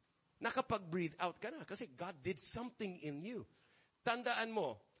 Nakapag-breathe out ka na. Kasi God did something in you. Tandaan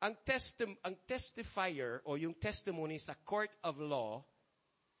mo, ang testifier o yung testimony sa court of law,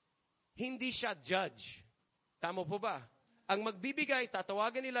 hindi siya judge. Tama po ba? Ang magbibigay,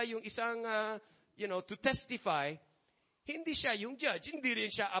 tatawagan nila yung isang, to testify, hindi siya yung judge. Hindi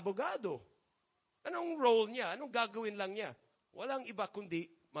rin siya abogado. Anong role niya? Anong gagawin lang niya? Walang iba kundi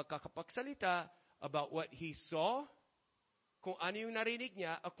magkakapagsalita about what he saw, kung ano yung narinig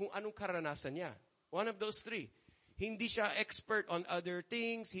niya, at kung anong karanasan niya. One of those three. Hindi siya expert on other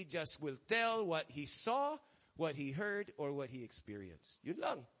things. He just will tell what he saw, what he heard, or what he experienced. Yun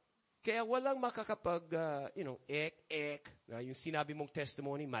lang. Kaya walang makakapag, na yung sinabi mong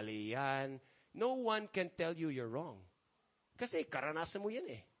testimony, mali yan. No one can tell you you're wrong. Kasi karanasan mo yan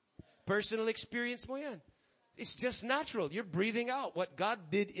eh. Personal experience mo yan. It's just natural. You're breathing out what God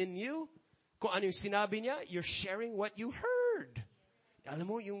did in you. Kung ano yung sinabi niya, you're sharing what you heard. Alam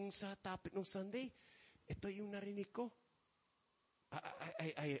mo, yung sa topic ng Sunday, ito yung narinig ko.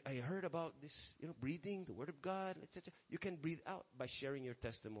 I heard about this, breathing, the Word of God, etc. You can breathe out by sharing your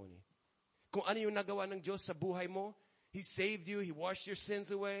testimony. Kung ano yung nagawa ng Diyos sa buhay mo, He saved you, He washed your sins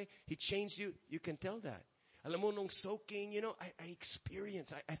away, He changed you, you can tell that. Alam mo, nung soaking, I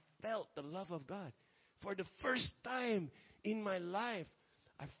experienced, I felt the love of God. For the first time in my life,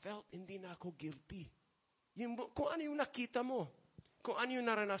 I felt hindi na ako guilty. Kung ano yung nakita mo, kung ano yung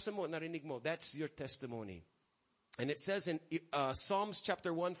naranasan mo, narinig mo, that's your testimony. And it says in Psalms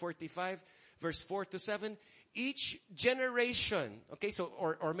chapter 145, verse 4 to 7, each generation, okay, so,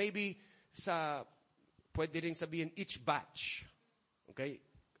 or maybe pwede rin sabihin, each batch, okay,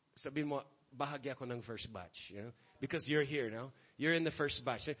 sabihin mo, bahagi ako ng first batch, because you're here now, you're in the first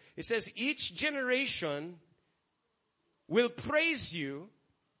batch. It says, each generation will praise you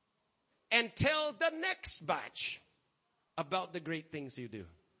and tell the next batch about the great things you do.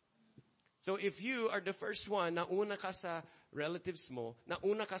 So if you are the first one, nauna ka sa relatives mo,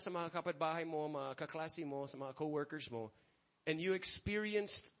 nauna ka sa mga kapitbahay mo, mga kaklase mo, sa mga coworkers mo, and you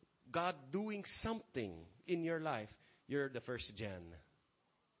experienced God doing something in your life, you're the first gen.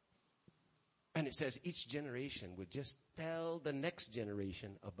 And it says each generation would just tell the next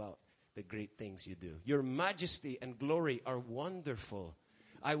generation about the great things you do. Your majesty and glory are wonderful.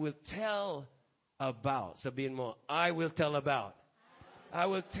 I will tell about. Sabihin mo, I will tell about. I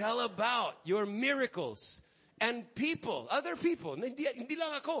will tell about your miracles. And people, other people, hindi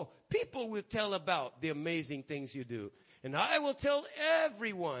lang ako, people will tell about the amazing things you do. And I will tell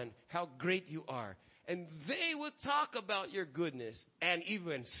everyone how great you are. And they will talk about your goodness and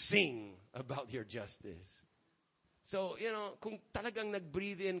even sing about your justice. So, kung talagang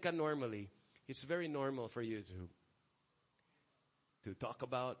nag-breathe in ka normally, it's very normal for you to talk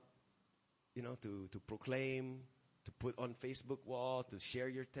about, to proclaim, to put on Facebook wall, to share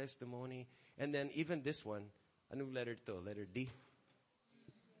your testimony. And then even this one, anong letter to? Letter D.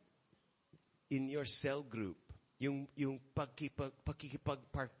 In your cell group, yung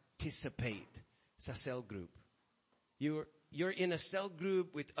pakikipag-participate sa cell group. You're in a cell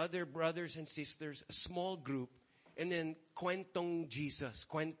group with other brothers and sisters, a small group, and then kwentong Jesus,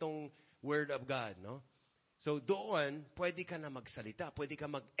 kwentong Word of God, no? So doon, pwede ka na magsalita, pwede ka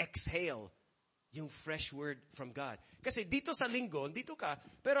mag-exhale yung fresh word from God. Kasi dito sa linggo, dito ka,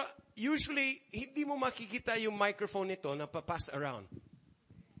 pero usually, hindi mo makikita yung microphone nito na papass around.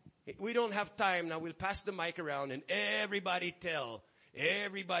 We don't have time now. We'll pass the mic around and everybody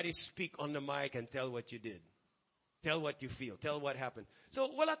speak on the mic and tell what you did. Tell what you feel. Tell what happened. So,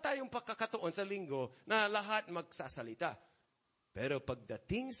 wala tayong pagkakataon sa linggo na lahat magsasalita. Pero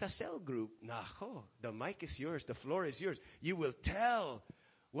pagdating sa cell group, nako, the mic is yours, the floor is yours. You will tell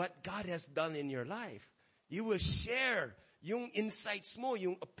what God has done in your life. You will share yung insights mo,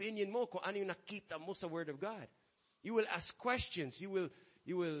 yung opinion mo, kung ano yung nakita mo sa Word of God. You will ask questions. You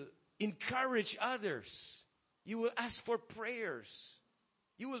will encourage others. You will ask for prayers.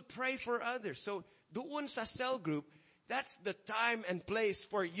 You will pray for others. So, doon sa cell group, that's the time and place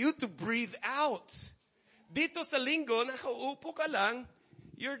for you to breathe out. Dito sa linggo, nakaupo ka lang,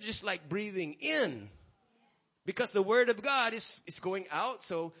 you're just like breathing in. Because the Word of God is going out.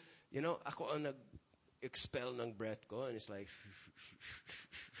 So, ako ang nag-expel ng breath ko. And it's like,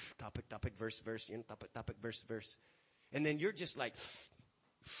 topic, verse, topic, verse. And then you're just like,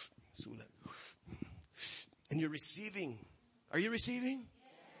 sulat. And you're receiving. Are you receiving?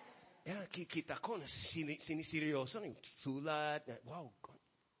 Yeah, kikita ko na siniseryoso ng sulat. Wow, God.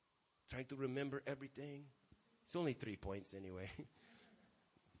 Trying to remember everything. It's only 3 points anyway.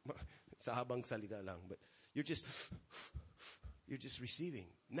 Sa habang salita lang. But you're just receiving.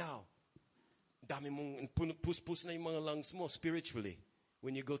 Now, dami mong pus na yung mga lungs mo spiritually.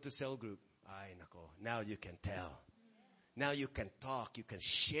 When you go to cell group, ay nako, now you can tell. Now you can talk. You can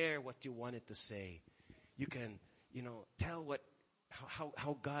share what you wanted to say. You can, tell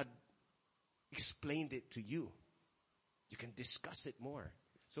how God explained it to you. You can discuss it more.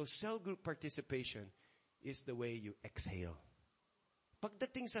 So cell group participation is the way you exhale.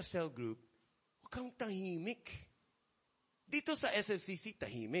 Pagdating sa cell group, huwag kang tahimik. Dito sa SFCC,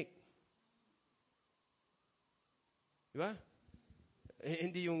 tahimik. Diba?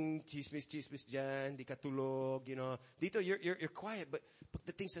 Hindi yung chismis dyan, hindi ka tulog, Dito, you're quiet, but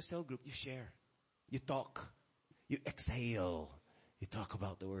pagdating sa cell group, you share. You talk. You exhale. You talk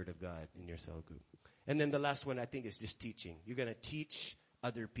about the Word of God in your cell group. And then the last one, I think, is just teaching. You're going to teach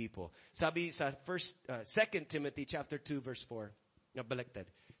other people. Sabi sa 2 Timothy chapter 2 verse 4. No, baliktad.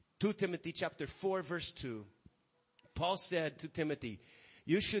 2 Timothy chapter 4 verse 2. Paul said to Timothy,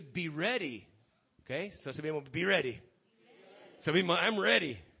 you should be ready. Okay? So sabi mo, be ready. Sabi mo, I'm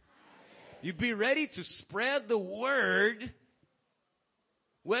ready. You be ready to spread the word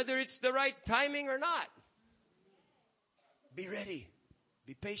whether it's the right timing or not. Be ready.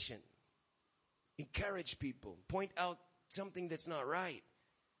 Be patient. Encourage people. Point out something that's not right.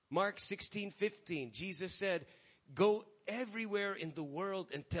 Mark 16:15, Jesus said, go everywhere in the world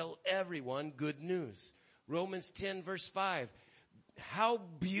and tell everyone good news. Romans 10 verse 5. How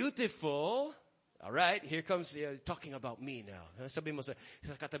beautiful. All right, here comes talking about me now. Sabi mo sa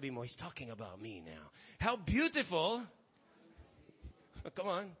katabi mo, he's talking about me now. How beautiful. Come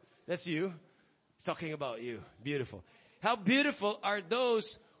on, that's you. He's talking about you. Beautiful. How beautiful are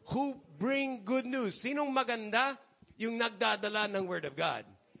those who bring good news. Sinong maganda? Yung nagdadala ng Word of God.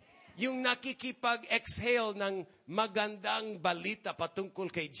 Yung nakikipag-exhale ng magandang balita patungkol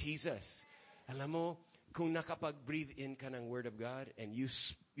kay Jesus. Alam mo, kung nakapag-breathe in ka ng Word of God and you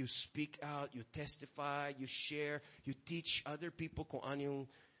speak out, you testify, you share, you teach other people kung ano yung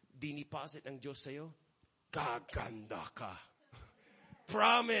diniposit ng Diyos sa'yo, gaganda ka.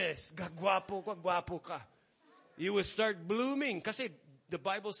 Promise, gagwapo ka. You will start blooming. Kasi the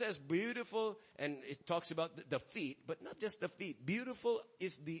Bible says beautiful, and it talks about the feet, but not just the feet. Beautiful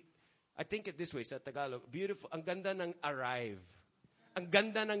is I think it this way sa Tagalog, beautiful, ang ganda ng arrive. Ang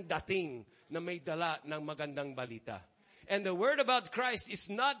ganda ng dating na may dala ng magandang balita. And the word about Christ is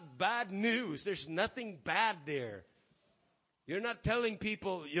not bad news. There's nothing bad there. You're not telling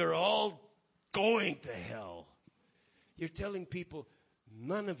people you're all going to hell. You're telling people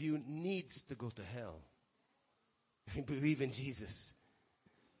none of you needs to go to hell. I believe in Jesus.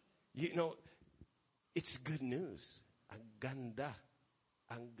 You know, it's good news. Ang ganda.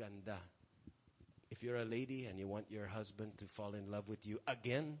 Ang ganda. If you're a lady and you want your husband to fall in love with you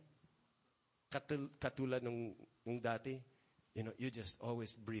again, katulad nung dati, you know, you just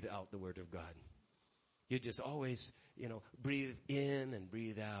always breathe out the Word of God. You just always, you know, breathe in and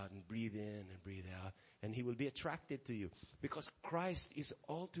breathe out and breathe in and breathe out. And he will be attracted to you. Because Christ is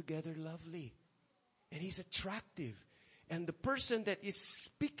altogether lovely. And he's attractive. And the person that is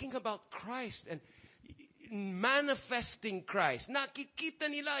speaking about Christ and manifesting Christ, nakikita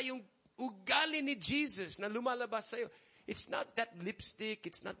nila yung ugali ni Jesus na lumalabas sa'yo. It's not that lipstick,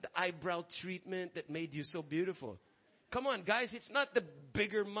 it's not the eyebrow treatment that made you so beautiful. Come on, guys, it's not the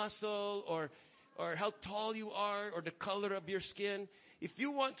bigger muscle or how tall you are or the color of your skin. If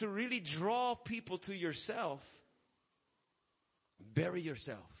you want to really draw people to yourself, bury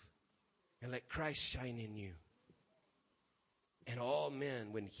yourself and let Christ shine in you. And all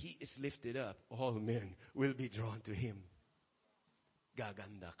men, when he is lifted up, all men will be drawn to him.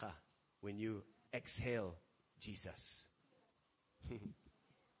 Gaganda ka when you exhale Jesus.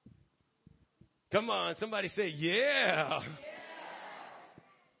 Come on, somebody say, yeah.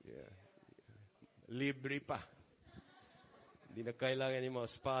 Yeah. Libre pa. Hindi na kailangan yung mga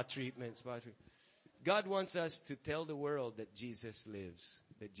spa treatment. God wants us to tell the world that Jesus lives,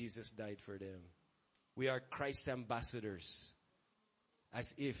 that Jesus died for them. We are Christ's ambassadors.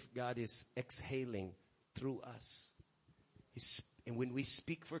 As if God is exhaling through us. And when we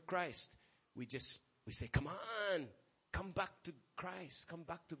speak for Christ, we say, come on, come back to Christ, come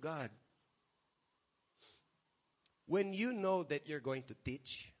back to God. When you know that you're going to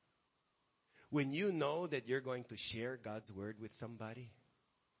teach, when you know that you're going to share God's word with somebody,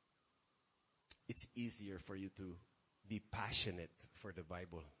 it's easier for you to be passionate for the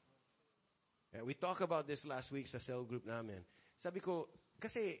Bible. And we talked about this last week sa cell group namin. Sabi ko,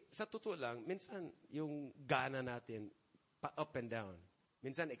 kasi sa totoo lang, minsan yung gana natin, up and down.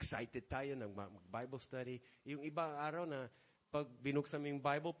 Minsan excited tayo ng Bible study. Yung ibang araw na pag binuksan mo yung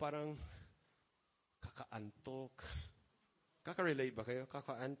Bible, parang kakaantok. Kaka-relate ba kayo?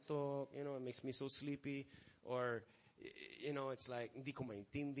 Kakaantok, you know, it makes me so sleepy. Or, you know, it's like, hindi ko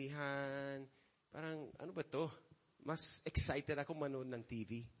maintindihan. Parang, ano ba to? Mas excited ako manood ng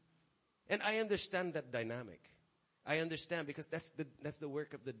TV. And I understand that dynamic. I understand because that's the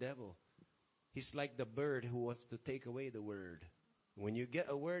work of the devil. He's like the bird who wants to take away the word. When you get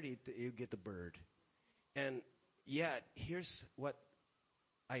a word, you get the bird. And yet, here's what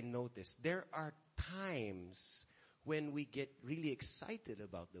I noticed. There are times when we get really excited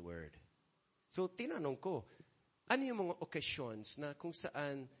about the word. So, tinanong ko, ano yung mga occasions na kung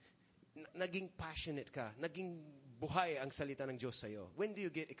saan naging passionate ka, naging buhay ang salita ng Diyos sa'yo? When do you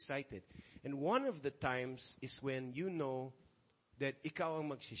get excited? And one of the times is when you know that ikaw ang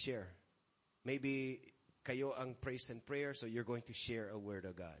mag-share. Maybe kayo ang praise and prayer, so you're going to share a word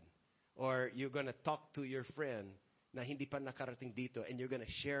of God. Or you're going to talk to your friend na hindi pa nakarating dito, and you're going to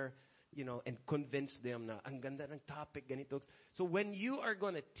share, and convince them na ang ganda ng topic, ganito. So when you are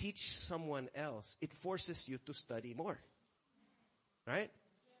going to teach someone else, it forces you to study more. Right?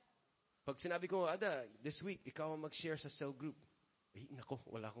 Pag sinabi ko, Ada, this week, ikaw ang mag-share sa cell group. Nako,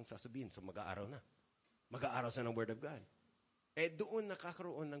 wala akong sasabihin, so mag-aaral na. Mag-aaral sa ng Word of God. Doon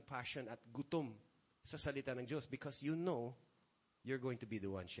nakakaroon ng passion at gutom sa salita ng Diyos because you know you're going to be the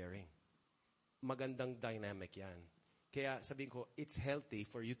one sharing. Magandang dynamic yan. Kaya sabihin ko, it's healthy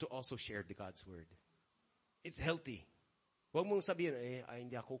for you to also share the God's Word. It's healthy. Huwag mong sabihin,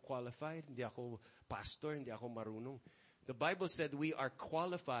 hindi ako qualified, hindi ako pastor, hindi ako marunong. The Bible said we are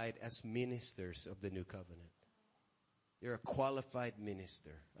qualified as ministers of the new covenant. You're a qualified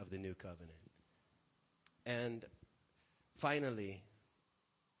minister of the new covenant. And finally,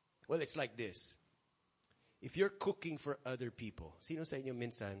 well, it's like this. If you're cooking for other people, sino sa inyo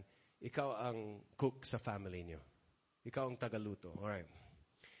minsan, ikaw ang cook sa family niyo? Ikaw ang tagaluto. Alright.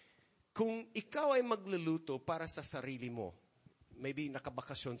 Kung ikaw ay magluluto para sa sarili mo, maybe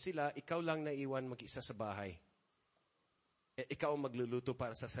nakabakasyon sila, ikaw lang naiwan mag-isa sa bahay. Ikaw ang magluluto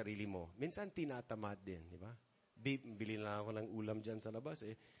para sa sarili mo. Minsan tinatamad din, di ba? Bili lang ako ng ulam dyan sa labas.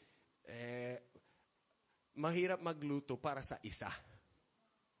 Mahirap magluto para sa isa.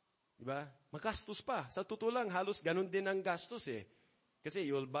 Di ba? Magastos pa. Sa totoo lang, halos ganun din ang gastos Kasi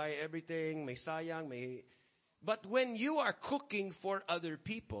you'll buy everything, may sayang, may... But when you are cooking for other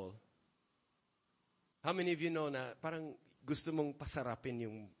people, how many of you know na parang gusto mong pasarapin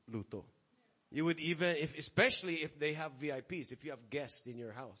yung luto? You would even, especially if they have VIPs, if you have guests in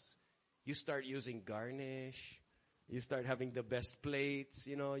your house, you start using garnish, you start having the best plates,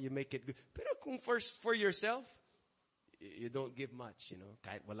 you make it good. Pero kung for yourself, you don't give much,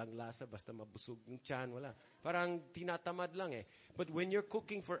 Kahit walang lasa, basta mabusog yung tiyan, wala. Parang tinatamad lang But when you're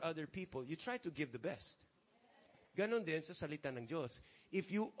cooking for other people, you try to give the best. Ganon din sa salita ng Diyos.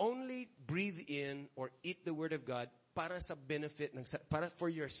 If you only breathe in or eat the Word of God para sa benefit, para for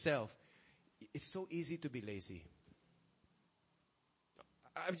yourself, it's so easy to be lazy.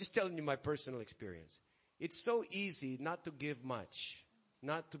 I'm just telling you my personal experience. It's so easy not to give much,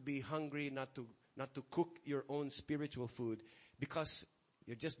 not to be hungry, not to cook your own spiritual food because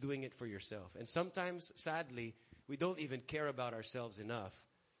you're just doing it for yourself. And sometimes, sadly, we don't even care about ourselves enough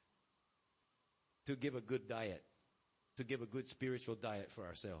to give a good diet, to give a good spiritual diet for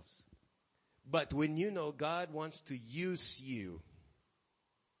ourselves. But when you know God wants to use you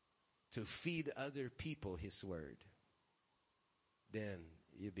to feed other people His Word, then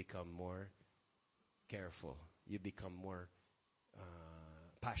you become more careful. You become more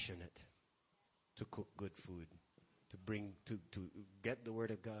passionate to cook good food, to get the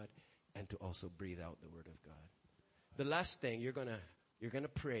Word of God, and to also breathe out the Word of God. The last thing you're gonna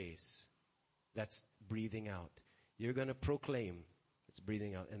praise. That's breathing out. You're gonna proclaim. It's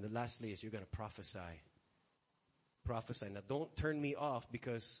breathing out. And the lastly is you're gonna prophesy. Prophesy. Now don't turn me off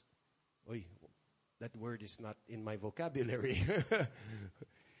because that word is not in my vocabulary.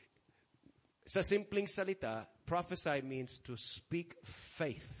 Sa simpleng salita, prophesy means to speak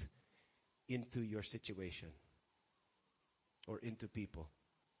faith into your situation or into people.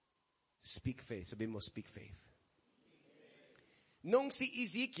 Speak faith. Sabihin mo, speak faith. Nung si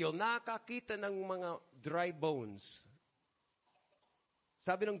Ezekiel nakakita ng mga dry bones,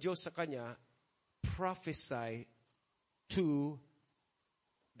 sabi ng Diyos sa kanya, prophesy to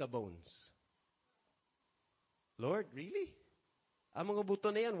the bones. Lord, really? Ang mga buto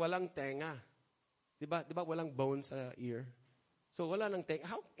na yan, walang tenga. Diba walang bones sa ear? So wala nang tenga.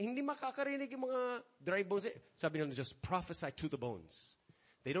 Hindi makakarinig yung mga dry bones. Sabi ng Diyos, prophesy to the bones.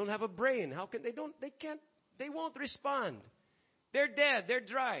 They don't have a brain. How can they won't respond. They're dead. They're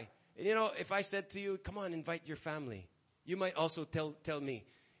dry. And if I said to you, come on, invite your family, you might also tell me,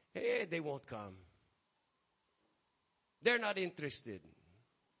 hey, they won't come. They're not interested.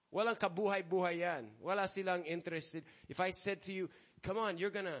 Walang kabuhay-buhay yan. Wala silang interested. If I said to you, come on, you're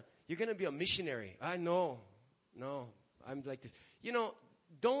gonna be a missionary. No, I'm like this.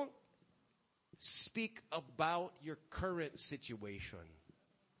 Don't speak about your current situation.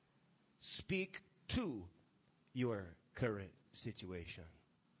 Speak to your current situation.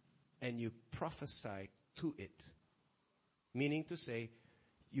 And you prophesy to it. Meaning to say,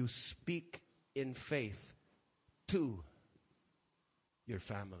 you speak in faith to your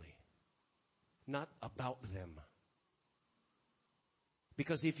family. Not about them.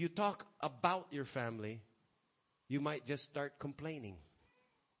 Because if you talk about your family, you might just start complaining.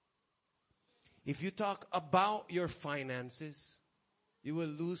 If you talk about your finances, you will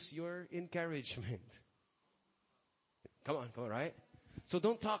lose your encouragement. Come on, right? So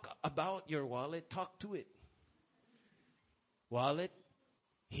don't talk about your wallet, talk to it. Wallet,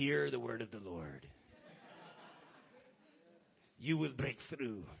 hear the word of the Lord. You will break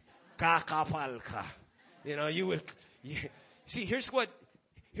through. Kakapal ka. You know, you will. See, here's what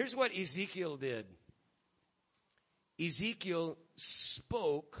Ezekiel did. Ezekiel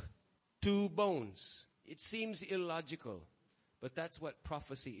spoke to bones. It seems illogical, but that's what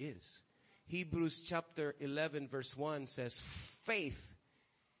prophecy is. Hebrews chapter 11 verse 1 says, faith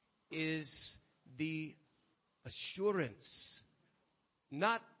is the assurance,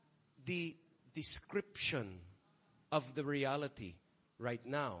 not the description of the reality right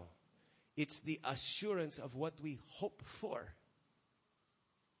now. It's the assurance of what we hope for.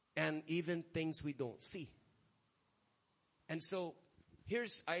 And even things we don't see. And so,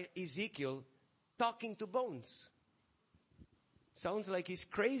 here's Ezekiel talking to bones. Sounds like he's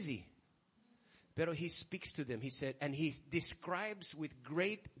crazy. Pero he speaks to them. He said, and he describes with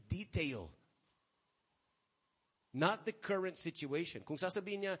great detail. Not the current situation. Kung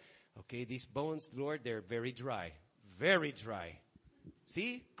sasabihin niya, okay, these bones, Lord, they're very dry. Very dry.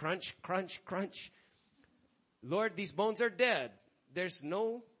 See? Crunch, crunch, crunch. Lord, these bones are dead. There's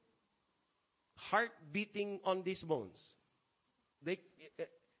no heart beating on these bones.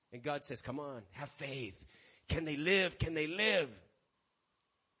 And God says, come on, have faith. Can they live? Can they live?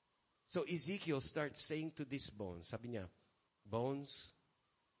 So Ezekiel starts saying to these bones, sabi niya, bones,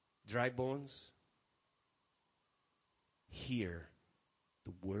 dry bones, hear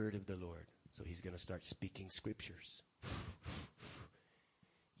the word of the Lord. So he's going to start speaking scriptures.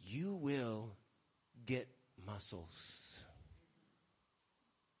 You will get muscles.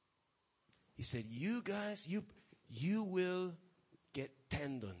 He said, you guys, you will get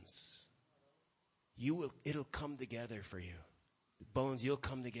tendons. It'll come together for you. The bones, you'll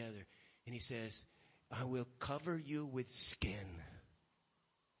come together. And he says, I will cover you with skin.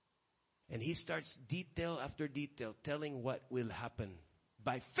 And he starts detail after detail telling what will happen.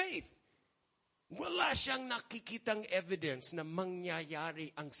 By faith, wala siyang nakikitang evidence na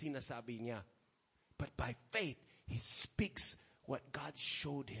mangyayari ang sinasabi niya. But by faith, he speaks what God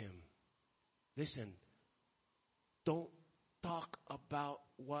showed him. Listen, don't talk about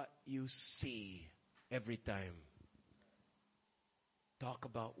what you see every time. Talk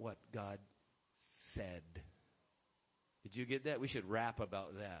about what God said. Did you get that? We should rap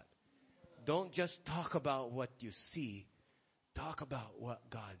about that. Don't just talk about what you see. Talk about what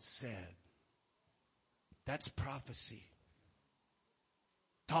God said. That's prophecy.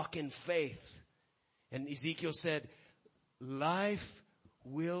 Talk in faith. And Ezekiel said, life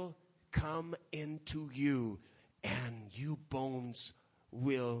will come into you and you bones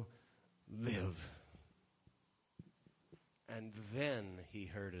will live. And then he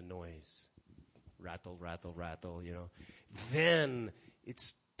heard a noise. Rattle, rattle, rattle, you know. Then it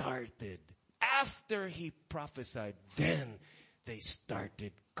started. After he prophesied, then they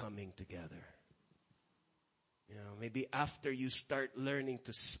started coming together. You know, maybe after you start learning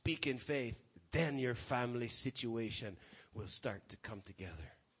to speak in faith, then your family situation will start to come together.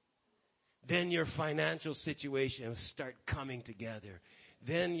 Then your financial situation will start coming together.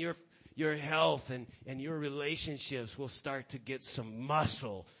 Then your health and your relationships will start to get some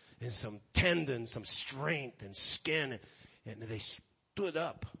muscle and some tendon, some strength and skin. And they stood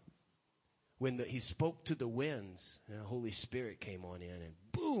up. When he spoke to the winds, the Holy Spirit came on in and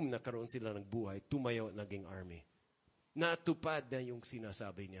boom, nakaroon sila ng buhay, tumayo at naging army. Natupad na yung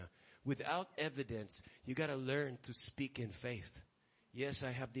sinasabi niya. Without evidence, you got to learn to speak in faith. Yes, I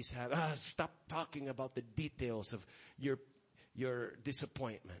have this habit. Stop talking about the details of your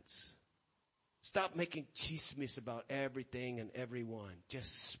disappointments. Stop making chismis about everything and everyone.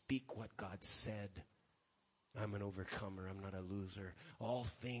 Just speak what God said. I'm an overcomer. I'm not a loser. All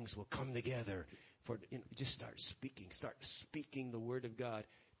things will come together. Just start speaking the word of God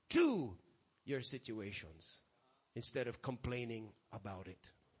to your situations instead of complaining about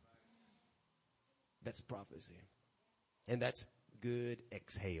it. That's prophecy. And that's good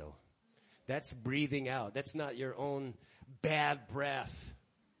exhale. That's breathing out. That's not your own bad breath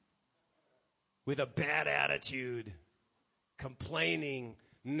with a bad attitude, complaining,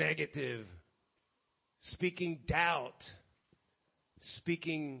 negative, speaking doubt,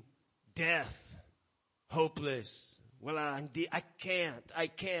 speaking death, hopeless. Wala, hindi, I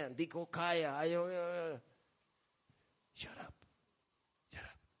can't, di ko kaya. Shut up.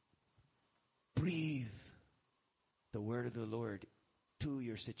 Breathe the word of the Lord to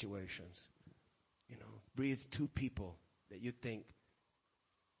your situations. You know, breathe to people that you think,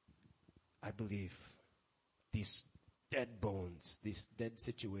 I believe these dead bones, these dead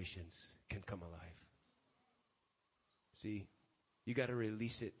situations can come alive. See, you got to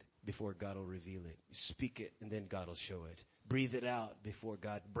release it before God will reveal it. You speak it, and then God will show it. Breathe it out before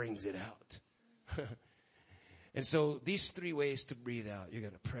God brings it out. And so these 3 ways to breathe out. You're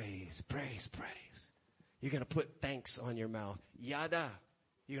going to praise, praise, praise. You're going to put thanks on your mouth. Yada.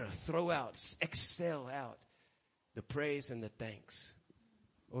 You're going to throw out, exhale out the praise and the thanks.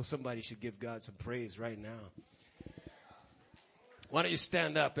 Oh, somebody should give God some praise right now. Why don't you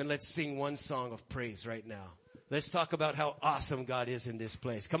stand up and let's sing one song of praise right now. Let's talk about how awesome God is in this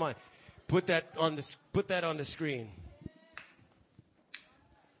place. Come on. Put that on the screen.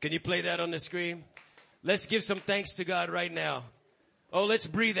 Can you play that on the screen? Let's give some thanks to God right now. Oh, let's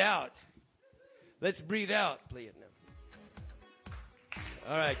breathe out. Let's breathe out. Play it now.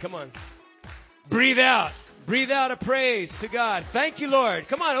 All right, come on. Breathe out. Breathe out a praise to God. Thank you, Lord.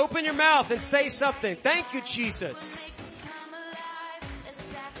 Come on, open your mouth and say something. Thank you, Jesus.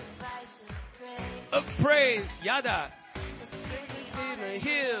 Of praise. Yada. In a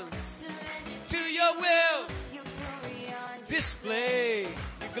hill. To your will. Display.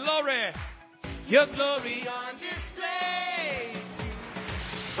 Your glory. Your glory on display.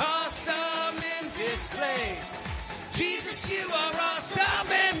 Awesome in this place. Jesus, you are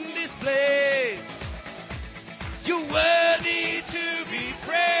awesome in this place. You're worthy to be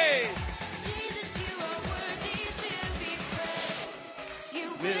praised. Jesus, you are worthy to be praised. You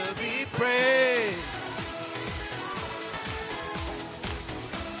will be praised.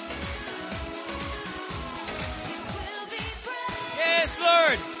 You will be praised. Yes,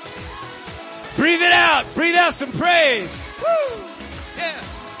 Lord. Breathe it out. Breathe out some praise. Woo! Yeah.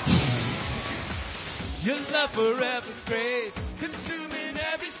 Your love forever praise, consuming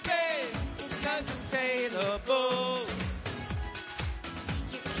every space. It's uncontainable.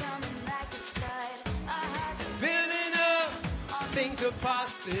 You're coming like a flood. Our hearts are filling up. All things are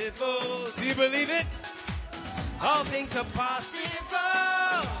possible. Do you believe it? All things are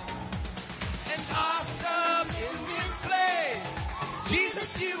possible. And awesome in this place.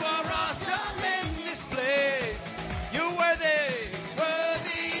 Jesus, you are awesome in this place. You're worthy,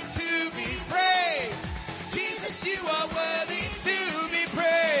 worthy to be praised. Jesus, you are worthy to be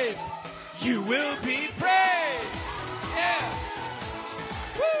praised. You will be praised. Yeah.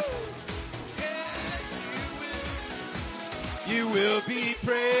 Woo. Yeah, you will be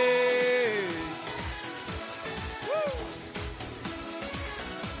praised. Woo.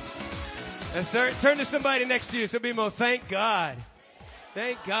 And sir, turn to somebody next to you. So be more. Thank God.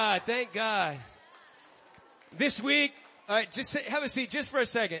 Thank God. Thank God. This week, all right, just have a seat just for a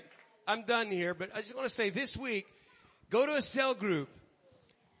second. I'm done here, but I just want to say this week, go to a cell group.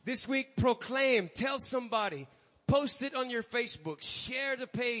 This week, proclaim, tell somebody, post it on your Facebook, share the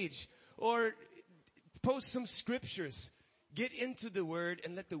page, or post some scriptures. Get into the word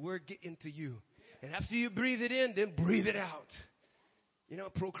and let the word get into you. And after you breathe it in, then breathe it out. You know,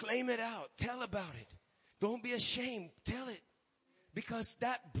 proclaim it out. Tell about it. Don't be ashamed. Tell it. Because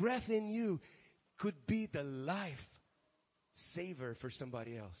that breath in you could be the life saver for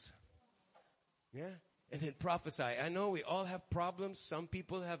somebody else. Yeah? And then prophesy. I know we all have problems. Some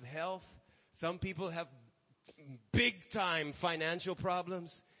people have health. Some people have big time financial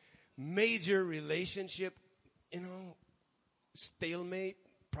problems. Major relationship, stalemate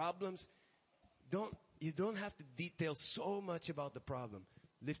problems. You don't have to detail so much about the problem.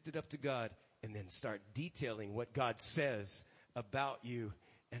 Lift it up to God and then start detailing what God says about you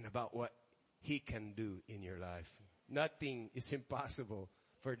and about what He can do in your life. Nothing is impossible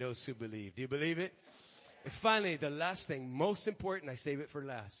for those who believe. Do you believe it? And finally, the last thing, most important, I save it for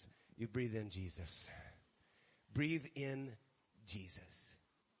last. You breathe in Jesus. Breathe in Jesus.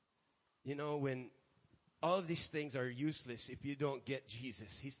 You know, when all of these things are useless if you don't get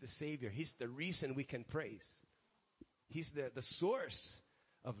Jesus. He's the Savior. He's the reason we can praise. He's the source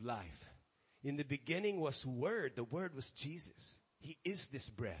of life. In the beginning was Word. The Word was Jesus. He is this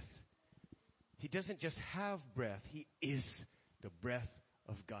breath. He doesn't just have breath. He is the breath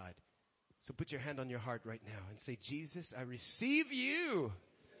of God. So put your hand on your heart right now and say, Jesus, I receive you.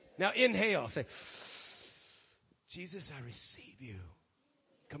 Now inhale. Say, Jesus, I receive you.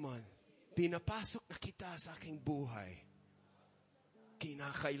 Come on. Pinapasok na kita sa aking buhay.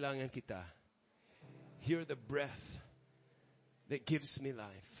 Kinakailangan kita. You're the breath that gives me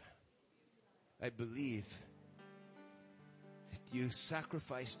life. I believe that you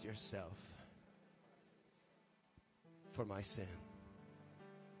sacrificed yourself for my sin.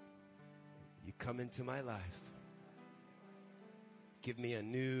 You come into my life. Give me a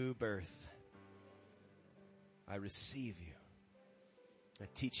new birth. I receive you. Now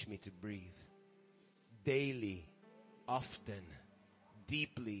teach me to breathe daily, often,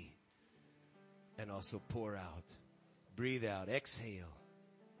 deeply, and also pour out. Breathe out. Exhale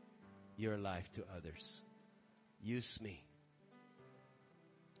your life to others. Use me,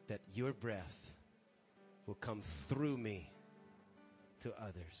 that your breath will come through me to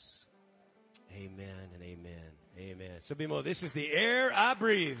others. Amen and amen. Amen. Sabi mo, this is the air I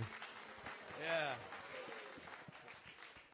breathe. Yeah.